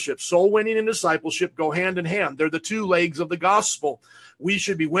discipleship. Soul winning and discipleship go hand in hand. They're the two legs of the gospel. We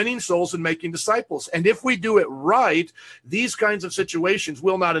should be winning souls and making disciples. And if we do it right, these kinds of situations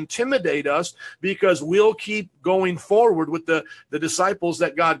will not intimidate us because we'll keep going forward with the disciples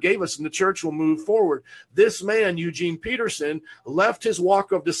that God gave us, and the church will move forward. This man, Eugene Peterson, left his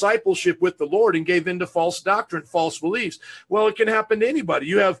walk of discipleship with the Lord and gave in to false doctrine, false beliefs. Well, it can happen to anybody.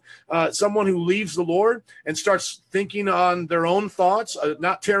 You have someone who leaves the Lord and starts thinking on their own thoughts,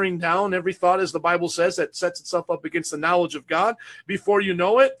 not tearing down every thought, as the Bible says, that sets itself up against the knowledge of God. Before you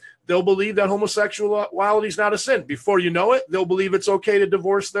know it, they'll believe that homosexuality is not a sin. Before you know it, they'll believe it's okay to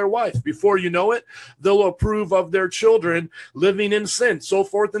divorce their wife. Before you know it, they'll approve of their children living in sin, so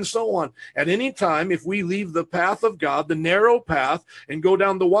forth and so on. At any time, if we leave the path of God, the narrow path, and go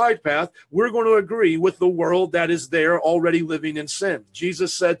down the wide path, we're going to agree with the world that is there already living in sin.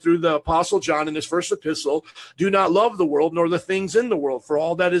 Jesus said through the Apostle John in his first epistle, do not love the world nor the things in the world, for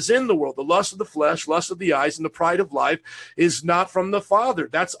all that is in the world, the lust of the flesh, lust of the eyes, and the pride of life is not from the Father.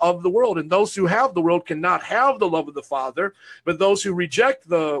 That's of the world. And those who have the world cannot have the love of the Father, but those who reject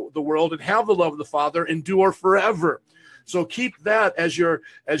the world and have the love of the Father endure forever. So keep that as your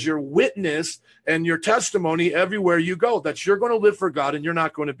witness and your testimony everywhere you go, that you're going to live for God and you're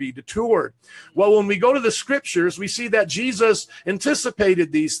not going to be detoured. Well, when we go to the scriptures, we see that Jesus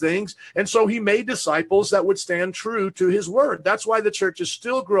anticipated these things, and so he made disciples that would stand true to his word. That's why the church is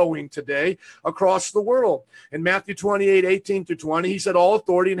still growing today across the world. In Matthew 28:18-20, he said, all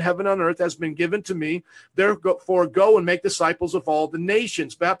authority in heaven and on earth has been given to me. Therefore, go and make disciples of all the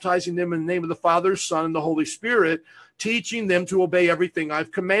nations, baptizing them in the name of the Father, Son, and the Holy Spirit, teaching them to obey everything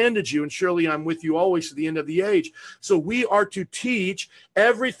I've commanded you. And surely I'm with you always to the end of the age. So we are to teach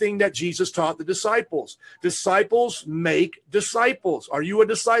everything that Jesus taught the disciples. Disciples make disciples. Are you a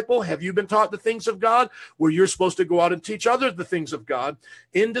disciple? Have you been taught the things of God? Where you're supposed to go out and teach others the things of God.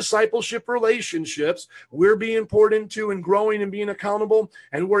 In discipleship relationships, we're being poured into and growing and being accountable,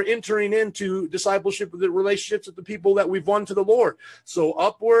 and we're entering into discipleship with the relationships with the people that we've won to the Lord. So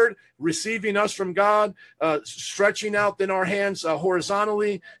upward, receiving us from God, stretching out then our hands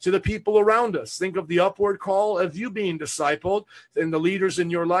horizontally to the people around us. Think of the upward call of you being discipled and the leaders in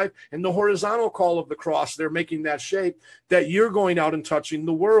your life, and the horizontal call of the cross. They're making that shape that you're going out and touching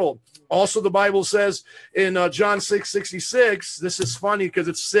the world. Also, the Bible says in John 6:66, this is funny because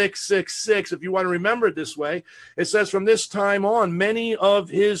it's 666. If you want to remember it this way, it says, from this time on, many of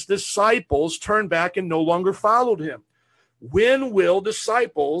his disciples turned back and no longer followed him. When will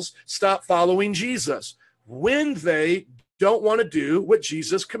disciples stop following Jesus? When they don't want to do what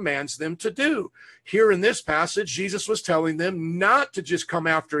Jesus commands them to do. Here in this passage, Jesus was telling them not to just come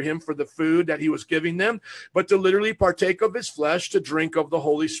after him for the food that he was giving them, but to literally partake of his flesh, to drink of the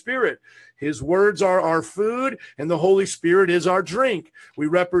Holy Spirit. His words are our food, and the Holy Spirit is our drink. We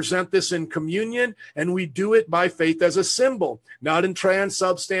represent this in communion, and we do it by faith as a symbol, not in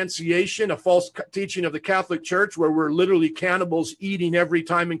transubstantiation, a false teaching of the Catholic Church where we're literally cannibals eating every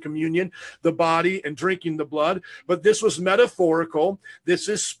time in communion the body and drinking the blood. But this was metaphorical. This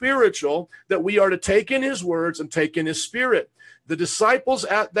is spiritual, that we are to take in his words and take in his spirit. The disciples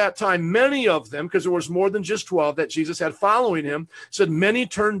at that time, many of them, because there was more than just 12 that Jesus had following him, said many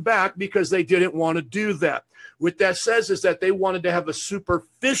turned back because they didn't want to do that. What that says is that they wanted to have a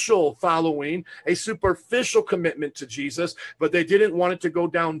superficial following, a superficial commitment to Jesus, but they didn't want it to go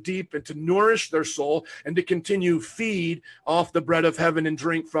down deep and to nourish their soul and to continue feed off the bread of heaven and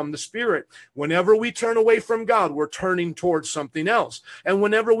drink from the Spirit. Whenever we turn away from God, we're turning towards something else. And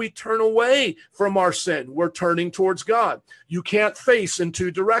whenever we turn away from our sin, we're turning towards God. You can't face in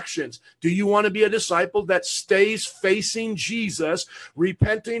two directions. Do you want to be a disciple that stays facing Jesus,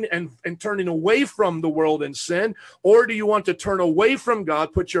 repenting and turning away from the world and sin? Or do you want to turn away from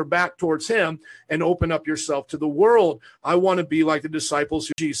God, put your back towards him, and open up yourself to the world? I want to be like the disciples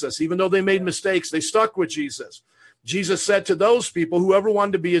of Jesus. Even though they made mistakes, they stuck with Jesus. Jesus said to those people, whoever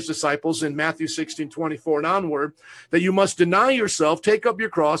wanted to be his disciples in Matthew 16:24 and onward, that you must deny yourself, take up your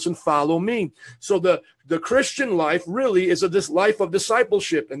cross, and follow me. So the Christian life really is this life of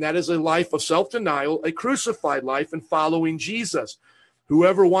discipleship, and that is a life of self-denial, a crucified life, and following Jesus.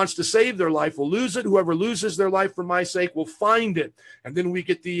 Whoever wants to save their life will lose it. Whoever loses their life for my sake will find it. And then we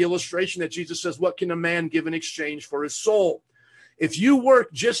get the illustration that Jesus says, what can a man give in exchange for his soul? If you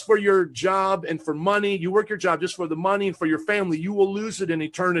work just for your job and for money, you work your job just for the money and for your family, you will lose it in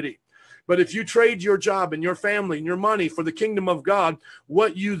eternity. But if you trade your job and your family and your money for the kingdom of God,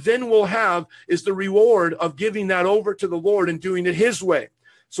 what you then will have is the reward of giving that over to the Lord and doing it his way.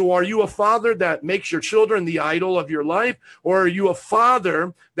 So are you a father that makes your children the idol of your life? Or are you a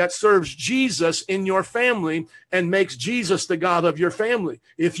father that serves Jesus in your family and makes Jesus the God of your family?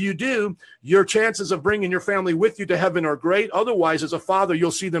 If you do, your chances of bringing your family with you to heaven are great. Otherwise, as a father,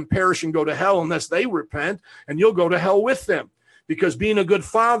 you'll see them perish and go to hell unless they repent, and you'll go to hell with them. Because being a good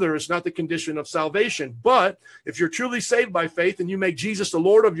father is not the condition of salvation. But if you're truly saved by faith and you make Jesus the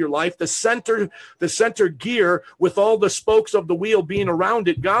Lord of your life, the center gear with all the spokes of the wheel being around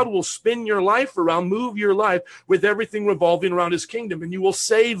it, God will spin your life around, move your life with everything revolving around his kingdom. And you will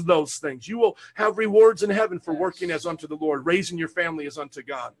save those things. You will have rewards in heaven for working as unto the Lord, raising your family as unto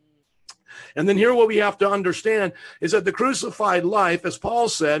God. And then here what we have to understand is that the crucified life, as Paul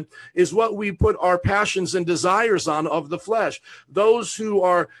said, is what we put our passions and desires on of the flesh. Those who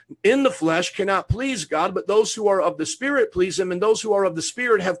are in the flesh cannot please God, but those who are of the Spirit please him, and those who are of the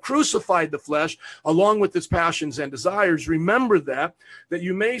Spirit have crucified the flesh along with its passions and desires. Remember that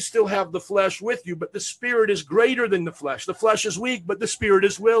you may still have the flesh with you, but the Spirit is greater than the flesh. The flesh is weak, but the Spirit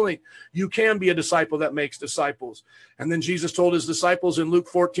is willing. You can be a disciple that makes disciples. And then Jesus told his disciples in Luke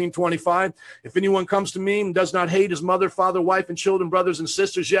 14:25, if anyone comes to me and does not hate his mother, father, wife, and children, brothers and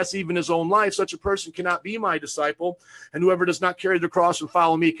sisters, yes, even his own life, such a person cannot be my disciple. And whoever does not carry the cross and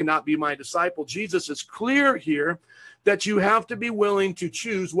follow me cannot be my disciple. Jesus is clear here that you have to be willing to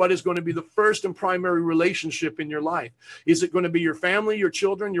choose what is going to be the first and primary relationship in your life. Is it going to be your family, your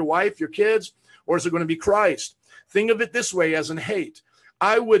children, your wife, your kids, or is it going to be Christ? Think of it this way as in hate.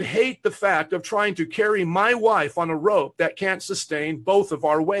 I would hate the fact of trying to carry my wife on a rope that can't sustain both of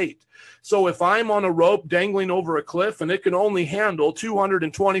our weight. So if I'm on a rope dangling over a cliff and it can only handle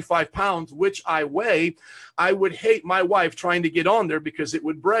 225 pounds, which I weigh, I would hate my wife trying to get on there because it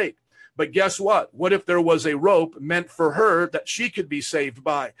would break. But guess what? What if there was a rope meant for her that she could be saved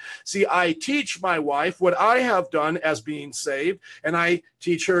by? See, I teach my wife what I have done as being saved, and I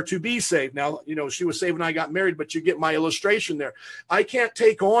teach her to be saved. Now, she was saved when I got married, but you get my illustration there. I can't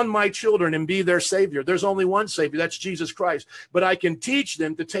take on my children and be their savior. There's only one savior. That's Jesus Christ. But I can teach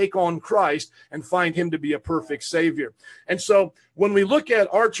them to take on Christ and find him to be a perfect savior. And so when we look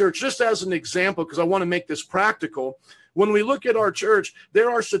at our church, just as an example, because I want to make this practical, when we look at our church,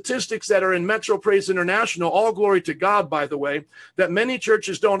 there are statistics that are in Metro Praise International, all glory to God, by the way, that many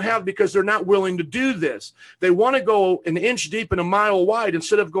churches don't have because they're not willing to do this. They want to go an inch deep and a mile wide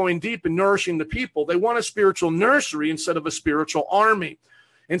instead of going deep and nourishing the people. They want a spiritual nursery instead of a spiritual army.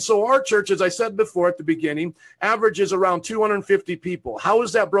 And so our church, as I said before at the beginning, averages around 250 people. How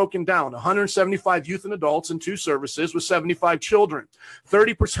is that broken down? 175 youth and adults in 2 services with 75 children.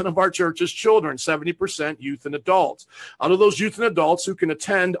 30% of our church is children, 70% youth and adults. Out of those youth and adults who can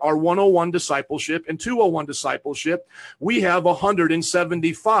attend our 101 discipleship and 201 discipleship, we have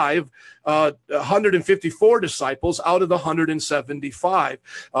 154 disciples out of the 175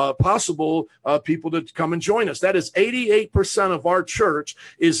 possible people to come and join us. That is 88% of our church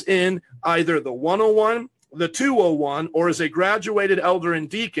is in either the 101, the 201, or is a graduated elder and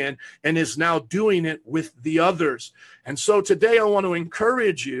deacon and is now doing it with the others. And so today I want to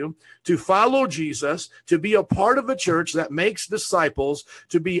encourage you to follow Jesus, to be a part of a church that makes disciples,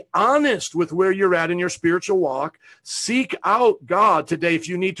 to be honest with where you're at in your spiritual walk. Seek out God today if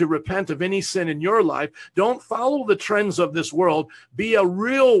you need to repent of any sin in your life. Don't follow the trends of this world. Be a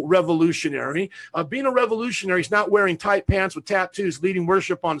real revolutionary. Being a revolutionary is not wearing tight pants with tattoos, leading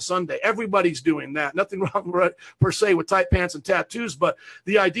worship on Sunday. Everybody's doing that. Nothing wrong per se with tight pants and tattoos, but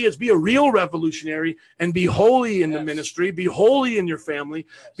the idea is be a real revolutionary and be holy in the ministry, be holy in your family,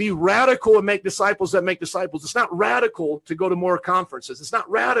 be radical and make disciples that make disciples. It's not radical to go to more conferences. It's not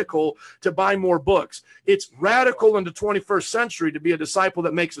radical to buy more books. It's radical in the 21st century to be a disciple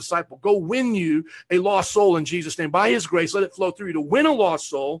that makes disciple. Go win you a lost soul in Jesus' name. By his grace, let it flow through you to win a lost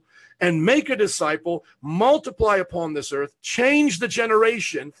soul and make a disciple, multiply upon this earth, change the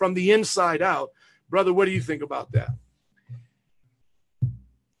generation from the inside out. Brother, what do you think about that?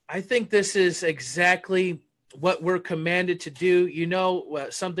 I think this is exactly what we're commanded to do. You know,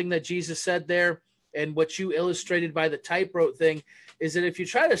 something that Jesus said there and what you illustrated by the typewrote thing is that if you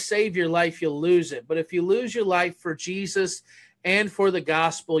try to save your life, you'll lose it. But if you lose your life for Jesus and for the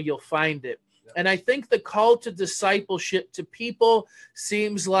gospel, you'll find it. And I think the call to discipleship to people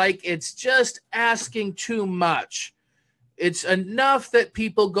seems like it's just asking too much. It's enough that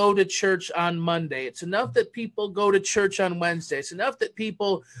people go to church on Monday. It's enough that people go to church on Wednesday. It's enough that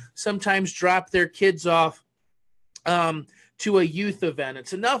people sometimes drop their kids off to a youth event.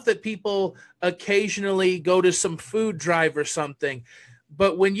 It's enough that people occasionally go to some food drive or something.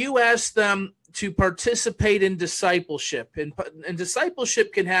 But when you ask them to participate in discipleship, and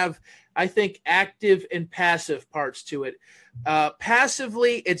discipleship can have, I think, active and passive parts to it.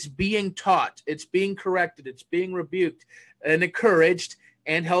 Passively, it's being taught, it's being corrected, it's being rebuked and encouraged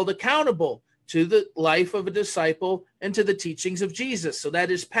and held accountable to the life of a disciple and to the teachings of Jesus. So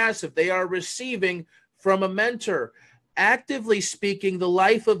that is passive. They are receiving from a mentor. Actively speaking, the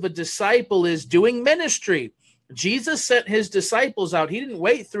life of a disciple is doing ministry. Jesus sent his disciples out. He didn't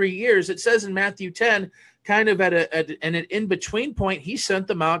wait 3 years. It says in Matthew 10, kind of at an in-between point, he sent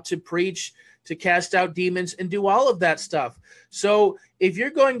them out to preach, to cast out demons, and do all of that stuff. So if you're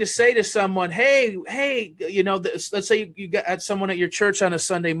going to say to someone, hey, you know, let's say you got someone at your church on a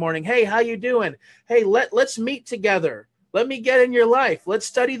Sunday morning, hey, how you doing? Hey, let's meet together. Let me get in your life. Let's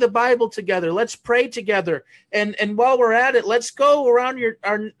study the Bible together. Let's pray together. And while we're at it, let's go around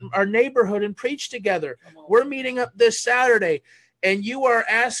our neighborhood and preach together. We're meeting up this Saturday. And you are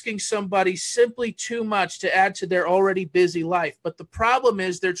asking somebody simply too much to add to their already busy life. But the problem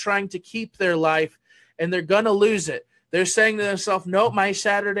is they're trying to keep their life and they're going to lose it. They're saying to themselves, no, my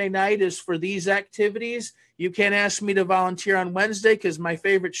Saturday night is for these activities. You can't ask me to volunteer on Wednesday because my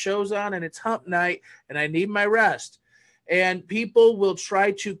favorite show's on and it's hump night and I need my rest. And people will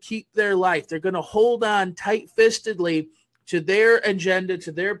try to keep their life. They're going to hold on tight-fistedly to their agenda,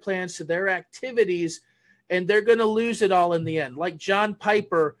 to their plans, to their activities, and they're going to lose it all in the end. Like John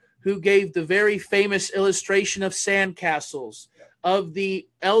Piper, who gave the very famous illustration of sandcastles, of the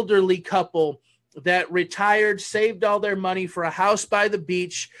elderly couple that retired, saved all their money for a house by the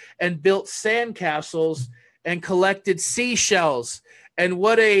beach, and built sandcastles and collected seashells. And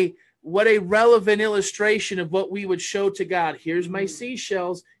what a relevant illustration of what we would show to God. Here's my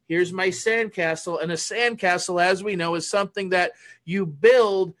seashells. Here's my sandcastle. And a sandcastle, as we know, is something that you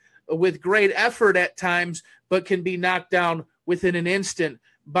build with great effort at times, but can be knocked down within an instant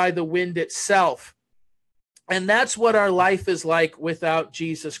by the wind itself. And that's what our life is like without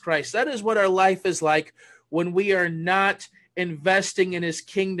Jesus Christ. That is what our life is like when we are not investing in his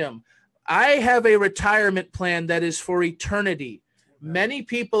kingdom. I have a retirement plan that is for eternity. Many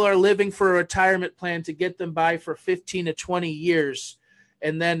people are living for a retirement plan to get them by for 15 to 20 years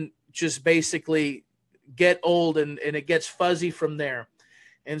and then just basically get old and it gets fuzzy from there.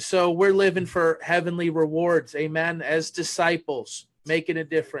 And so we're living for heavenly rewards, amen, as disciples, making a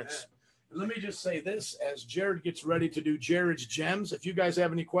difference. Let me just say this, as Jared gets ready to do Jared's Gems, if you guys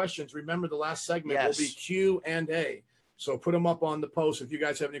have any questions, remember the last segment will be Q&A. So put them up on the post if you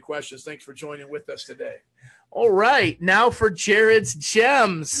guys have any questions. Thanks for joining with us today. All right, now for Jared's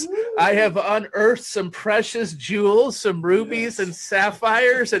gems. I have unearthed some precious jewels, some rubies and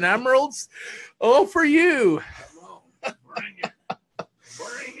sapphires and emeralds. All for you. Come on, bring it.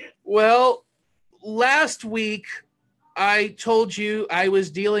 Bring it. Well, last week I told you I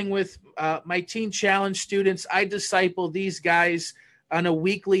was dealing with my Teen Challenge students. I disciple these guys on a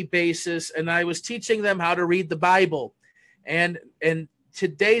weekly basis, and I was teaching them how to read the Bible. And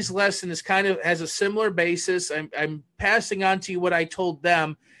today's lesson is has a similar basis. I'm passing on to you what I told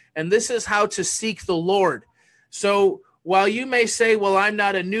them, and this is how to seek the Lord. So while you may say, well, I'm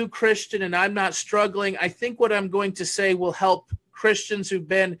not a new Christian and I'm not struggling, I think what I'm going to say will help Christians who've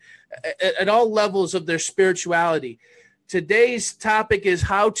been at all levels of their spirituality. Today's topic is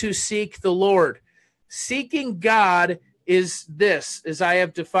how to seek the Lord. Seeking God is this, as I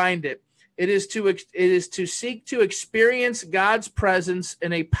have defined it. It is to seek to experience God's presence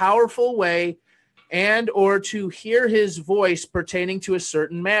in a powerful way and or to hear his voice pertaining to a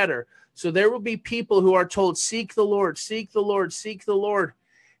certain matter. So there will be people who are told, seek the Lord, seek the Lord, seek the Lord.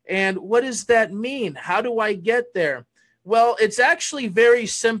 And what does that mean? How do I get there? Well, it's actually very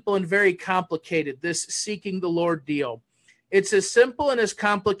simple and very complicated, this seeking the Lord deal. It's as simple and as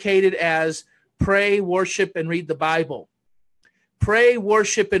complicated as pray, worship, and read the Bible. Pray,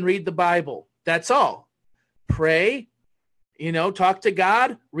 worship, and read the Bible. That's all. Pray, talk to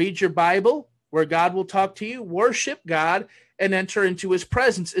God, read your Bible, where God will talk to you, worship God, and enter into his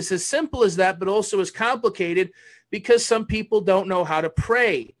presence. It's as simple as that, but also as complicated because some people don't know how to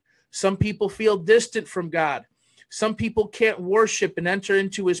pray. Some people feel distant from God. Some people can't worship and enter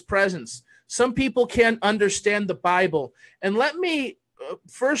into his presence. Some people can't understand the Bible. And let me,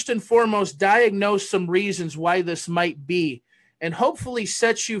 first and foremost, diagnose some reasons why this might be, and hopefully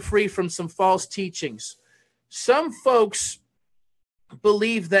set you free from some false teachings. Some folks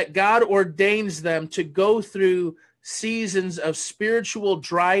believe that God ordains them to go through seasons of spiritual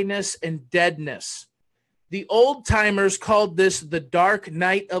dryness and deadness. The old timers called this the dark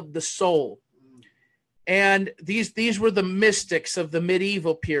night of the soul. And these were the mystics of the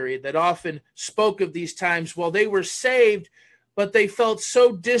medieval period that often spoke of these times. Well, they were saved, but they felt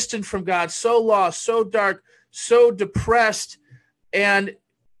so distant from God, so lost, so dark, so depressed, and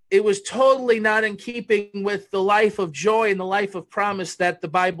it was totally not in keeping with the life of joy and the life of promise that the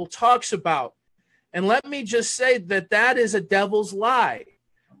Bible talks about. And let me just say that is a devil's lie.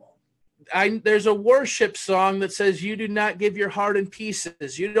 There's a worship song that says, you do not give your heart in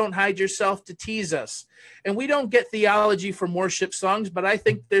pieces. You don't hide yourself to tease us. And we don't get theology from worship songs, but I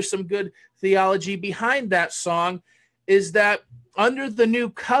think there's some good theology behind that song, is that under the new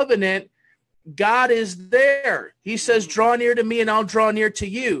covenant, God is there. He says, draw near to me and I'll draw near to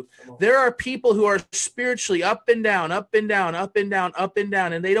you. There are people who are spiritually up and down, up and down, up and down, up and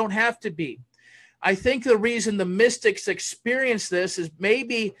down, and they don't have to be. I think the reason the mystics experience this is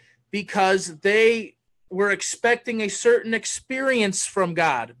maybe because they were expecting a certain experience from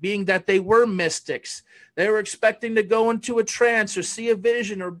God, being that they were mystics. They were expecting to go into a trance or see a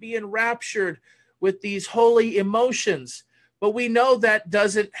vision or be enraptured with these holy emotions. But we know that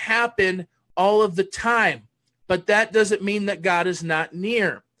doesn't happen all of the time, but that doesn't mean that God is not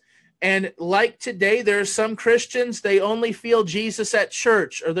near. And like today, there are some Christians, they only feel Jesus at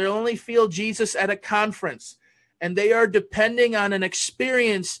church, or they only feel Jesus at a conference, and they are depending on an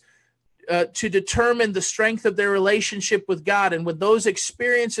experience to determine the strength of their relationship with God. And when those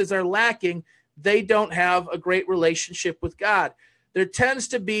experiences are lacking, they don't have a great relationship with God. There tends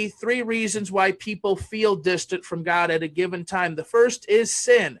to be three reasons why people feel distant from God at a given time. The first is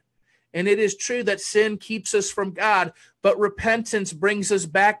sin. And it is true that sin keeps us from God, but repentance brings us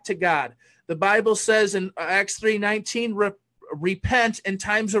back to God. The Bible says in Acts 3:19, repent and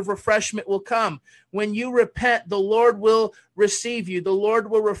times of refreshment will come. When you repent, the Lord will receive you. The Lord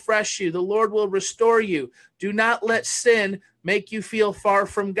will refresh you. The Lord will restore you. Do not let sin make you feel far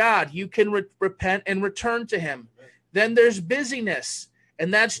from God. You can repent and return to him. Then there's busyness,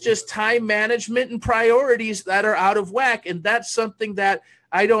 and that's just time management and priorities that are out of whack. And that's something that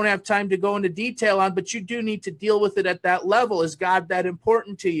I don't have time to go into detail on, but you do need to deal with it at that level. Is God that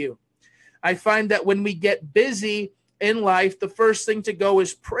important to you? I find that when we get busy in life, the first thing to go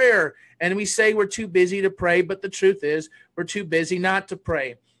is prayer. And we say we're too busy to pray, but the truth is we're too busy not to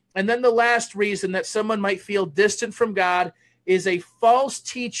pray. And then the last reason that someone might feel distant from God is a false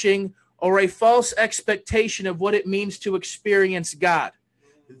teaching or a false expectation of what it means to experience God.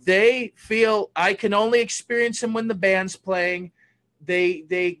 They feel I can only experience him when the band's playing.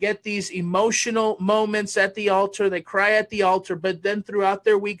 They get these emotional moments at the altar. They cry at the altar, but then throughout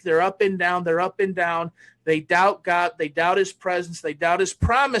their week, they're up and down. They're up and down. They doubt God. They doubt his presence. They doubt his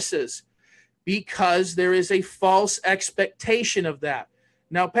promises because there is a false expectation of that.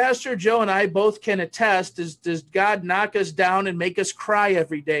 Now, Pastor Joe and I both can attest, does God knock us down and make us cry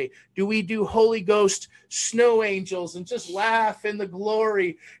every day? Do we do Holy Ghost snow angels and just laugh in the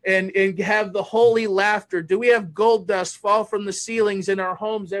glory and have the holy laughter? Do we have gold dust fall from the ceilings in our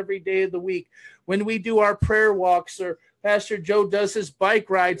homes every day of the week? When we do our prayer walks or Pastor Joe does his bike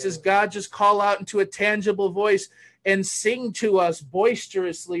rides, does God just call out into a tangible voice and sing to us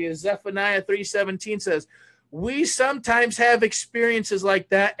boisterously, as Zephaniah 3:17 says? We sometimes have experiences like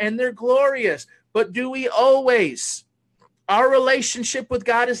that, and they're glorious. But do we always? Our relationship with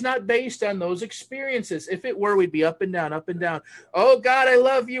God is not based on those experiences. If it were, we'd be up and down, up and down. Oh, God, I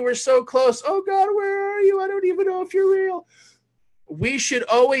love you. We're so close. Oh, God, where are you? I don't even know if you're real. We should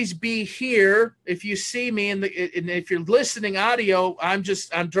always be here. If you see me, and if you're listening audio, I'm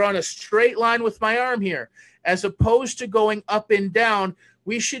drawing a straight line with my arm here. As opposed to going up and down,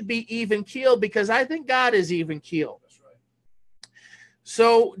 we should be even keeled because I think God is even keeled. That's right.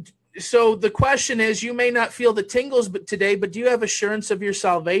 So the question is, you may not feel the tingles today, but do you have assurance of your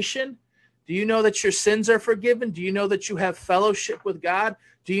salvation? Do you know that your sins are forgiven? Do you know that you have fellowship with God?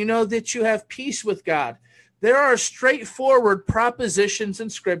 Do you know that you have peace with God? There are straightforward propositions in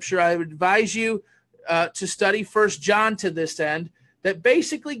Scripture. I would advise you to study 1 John to this end that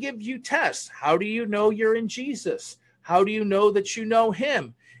basically give you tests. How do you know you're in Jesus? How do you know that you know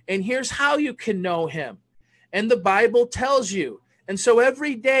him? And here's how you can know him. And the Bible tells you. And so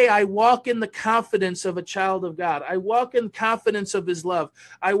every day I walk in the confidence of a child of God. I walk in confidence of his love.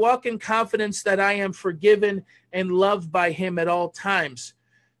 I walk in confidence that I am forgiven and loved by him at all times.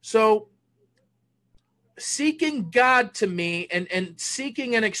 So seeking God to me and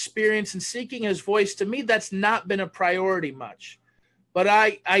seeking an experience and seeking his voice to me, that's not been a priority much. But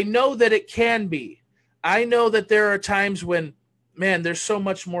I know that it can be. I know that there are times when, man, there's so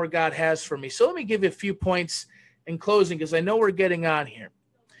much more God has for me. So let me give you a few points in closing because I know we're getting on here.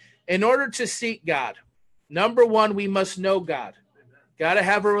 In order to seek God, number one, we must know God. Got to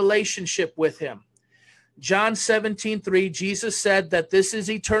have a relationship with him. John 17:3, Jesus said that this is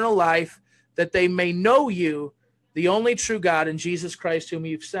eternal life, that they may know you, the only true God, and Jesus Christ whom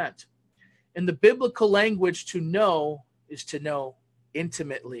you've sent. In the biblical language, to know is to know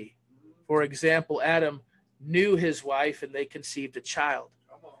intimately. For example, Adam knew his wife and they conceived a child.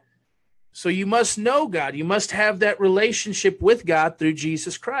 So you must know God. You must have that relationship with God through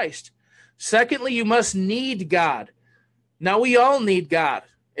Jesus Christ. Secondly, you must need God. Now, we all need God.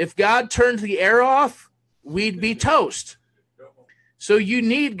 If God turned the air off, we'd be toast. So you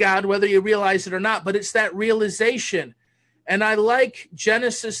need God, whether you realize it or not, but it's that realization. And I like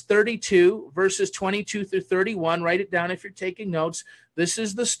Genesis 32, verses 22 through 31. Write it down if you're taking notes. This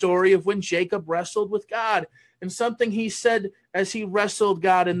is the story of when Jacob wrestled with God. And something he said as he wrestled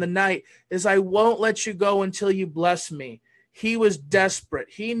God in the night is, I won't let you go until you bless me. He was desperate.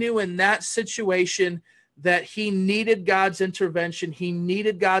 He knew in that situation that he needed God's intervention. He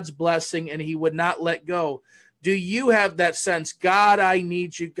needed God's blessing, and he would not let go. Do you have that sense? God, I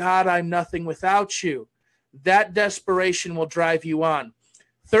need you. God, I'm nothing without you. That desperation will drive you on.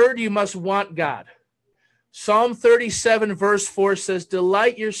 Third, you must want God. Psalm 37 verse 4 says,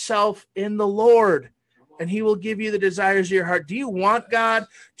 delight yourself in the Lord, and he will give you the desires of your heart. Do you want God?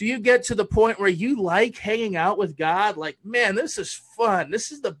 Do you get to the point where you like hanging out with God? Like, man, this is fun.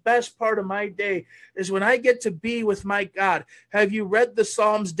 This is the best part of my day, is when I get to be with my God. Have you read the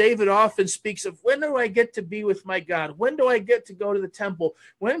Psalms? David often speaks of, when do I get to be with my God? When do I get to go to the temple?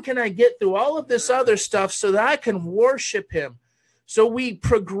 When can I get through all of this other stuff so that I can worship him? So we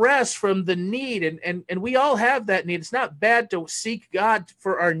progress from the need, and we all have that need. It's not bad to seek God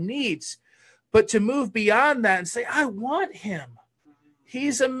for our needs, but to move beyond that and say, I want him.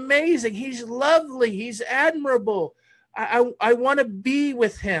 He's amazing. He's lovely. He's admirable. I want to be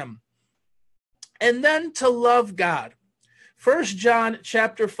with him. And then to love God. 1 John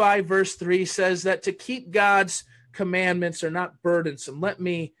chapter 5, verse 3 says that to keep God's commandments are not burdensome. Let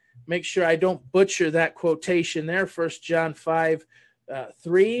me make sure I don't butcher that quotation there. 1 John 5,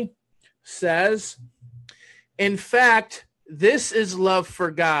 3 says, in fact, this is love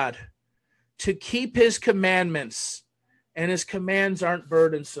for God, to keep his commandments, and his commands aren't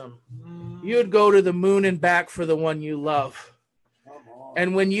burdensome. You would go to the moon and back for the one you love.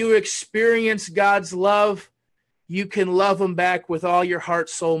 And when you experience God's love, you can love him back with all your heart,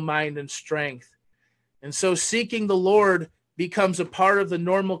 soul, mind, and strength. And so seeking the Lord becomes a part of the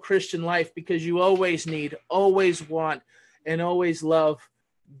normal Christian life, because you always need, always want. and always love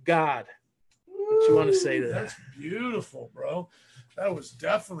God. What you want to say to that? That's beautiful, bro. That was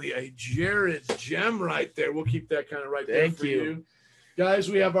definitely a Jared gem right there. We'll keep that kind of right there for you. Guys,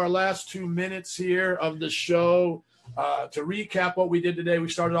 we have our last 2 minutes here of the show. To recap what we did today, we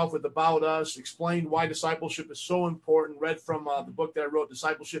started off with About Us, explained why discipleship is so important, read from the book that I wrote,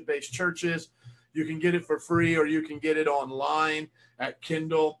 Discipleship-Based Churches. You can get it for free, or you can get it online at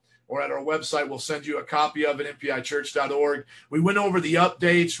Kindle or at our website. We'll send you a copy of it, mpichurch.org. We went over the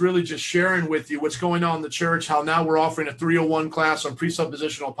updates, really just sharing with you what's going on in the church, how now we're offering a 301 class on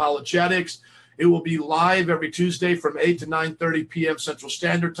presuppositional apologetics. It will be live every Tuesday from 8 to 9:30 p.m. Central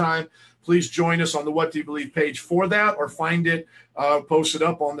Standard Time. Please join us on the What Do You Believe page for that, or find it posted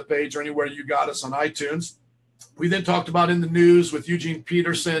up on the page or anywhere you got us on iTunes. We then talked about in the news with Eugene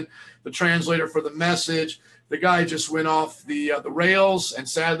Peterson, the translator for the Message. The guy just went off the rails, and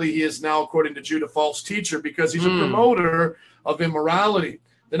sadly, he is now, according to Jude, a false teacher because he's a promoter of immorality.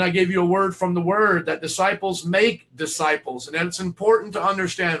 Then I gave you a word from the Word that disciples make disciples, and it's important to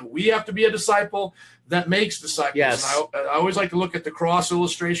understand we have to be a disciple that makes disciples. Yes. And I always like to look at the cross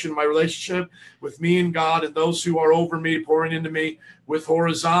illustration, my relationship with me and God and those who are over me, pouring into me, with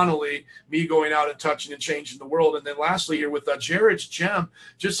horizontally me going out and touching and changing the world. And then lastly here with Jared's gem,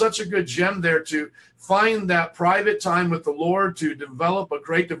 just such a good gem there to find that private time with the Lord, to develop a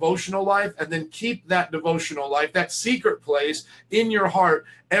great devotional life, and then keep that devotional life, that secret place in your heart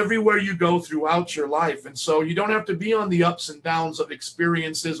everywhere you go throughout your life. And so you don't have to be on the ups and downs of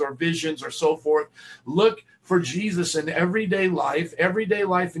experiences or visions or so forth. Look for Jesus in everyday life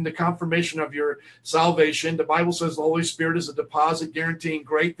in the confirmation of your salvation. The Bible says the Holy Spirit is a deposit guaranteeing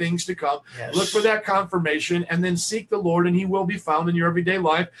great things to come. Yes. Look for that confirmation and then seek the Lord, and he will be found in your everyday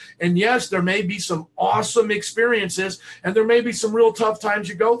life. And yes, there may be some awesome experiences, and there may be some real tough times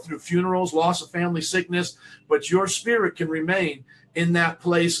you go through, funerals, loss of family, sickness, but your spirit can remain in that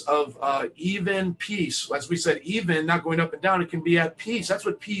place of even peace. As we said, even, not going up and down, it can be at peace. That's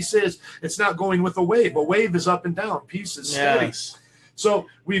what peace is. It's not going with a wave. A wave is up and down. Peace is steady. Yes. So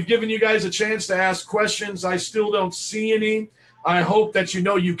we've given you guys a chance to ask questions. I still don't see any. I hope that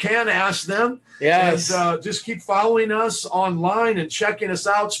you can ask them. Yes. And just keep following us online and checking us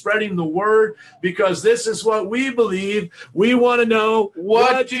out, spreading the word, because this is what we believe. We want to know,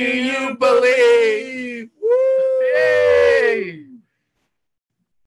 what do you believe? Woo! Hey!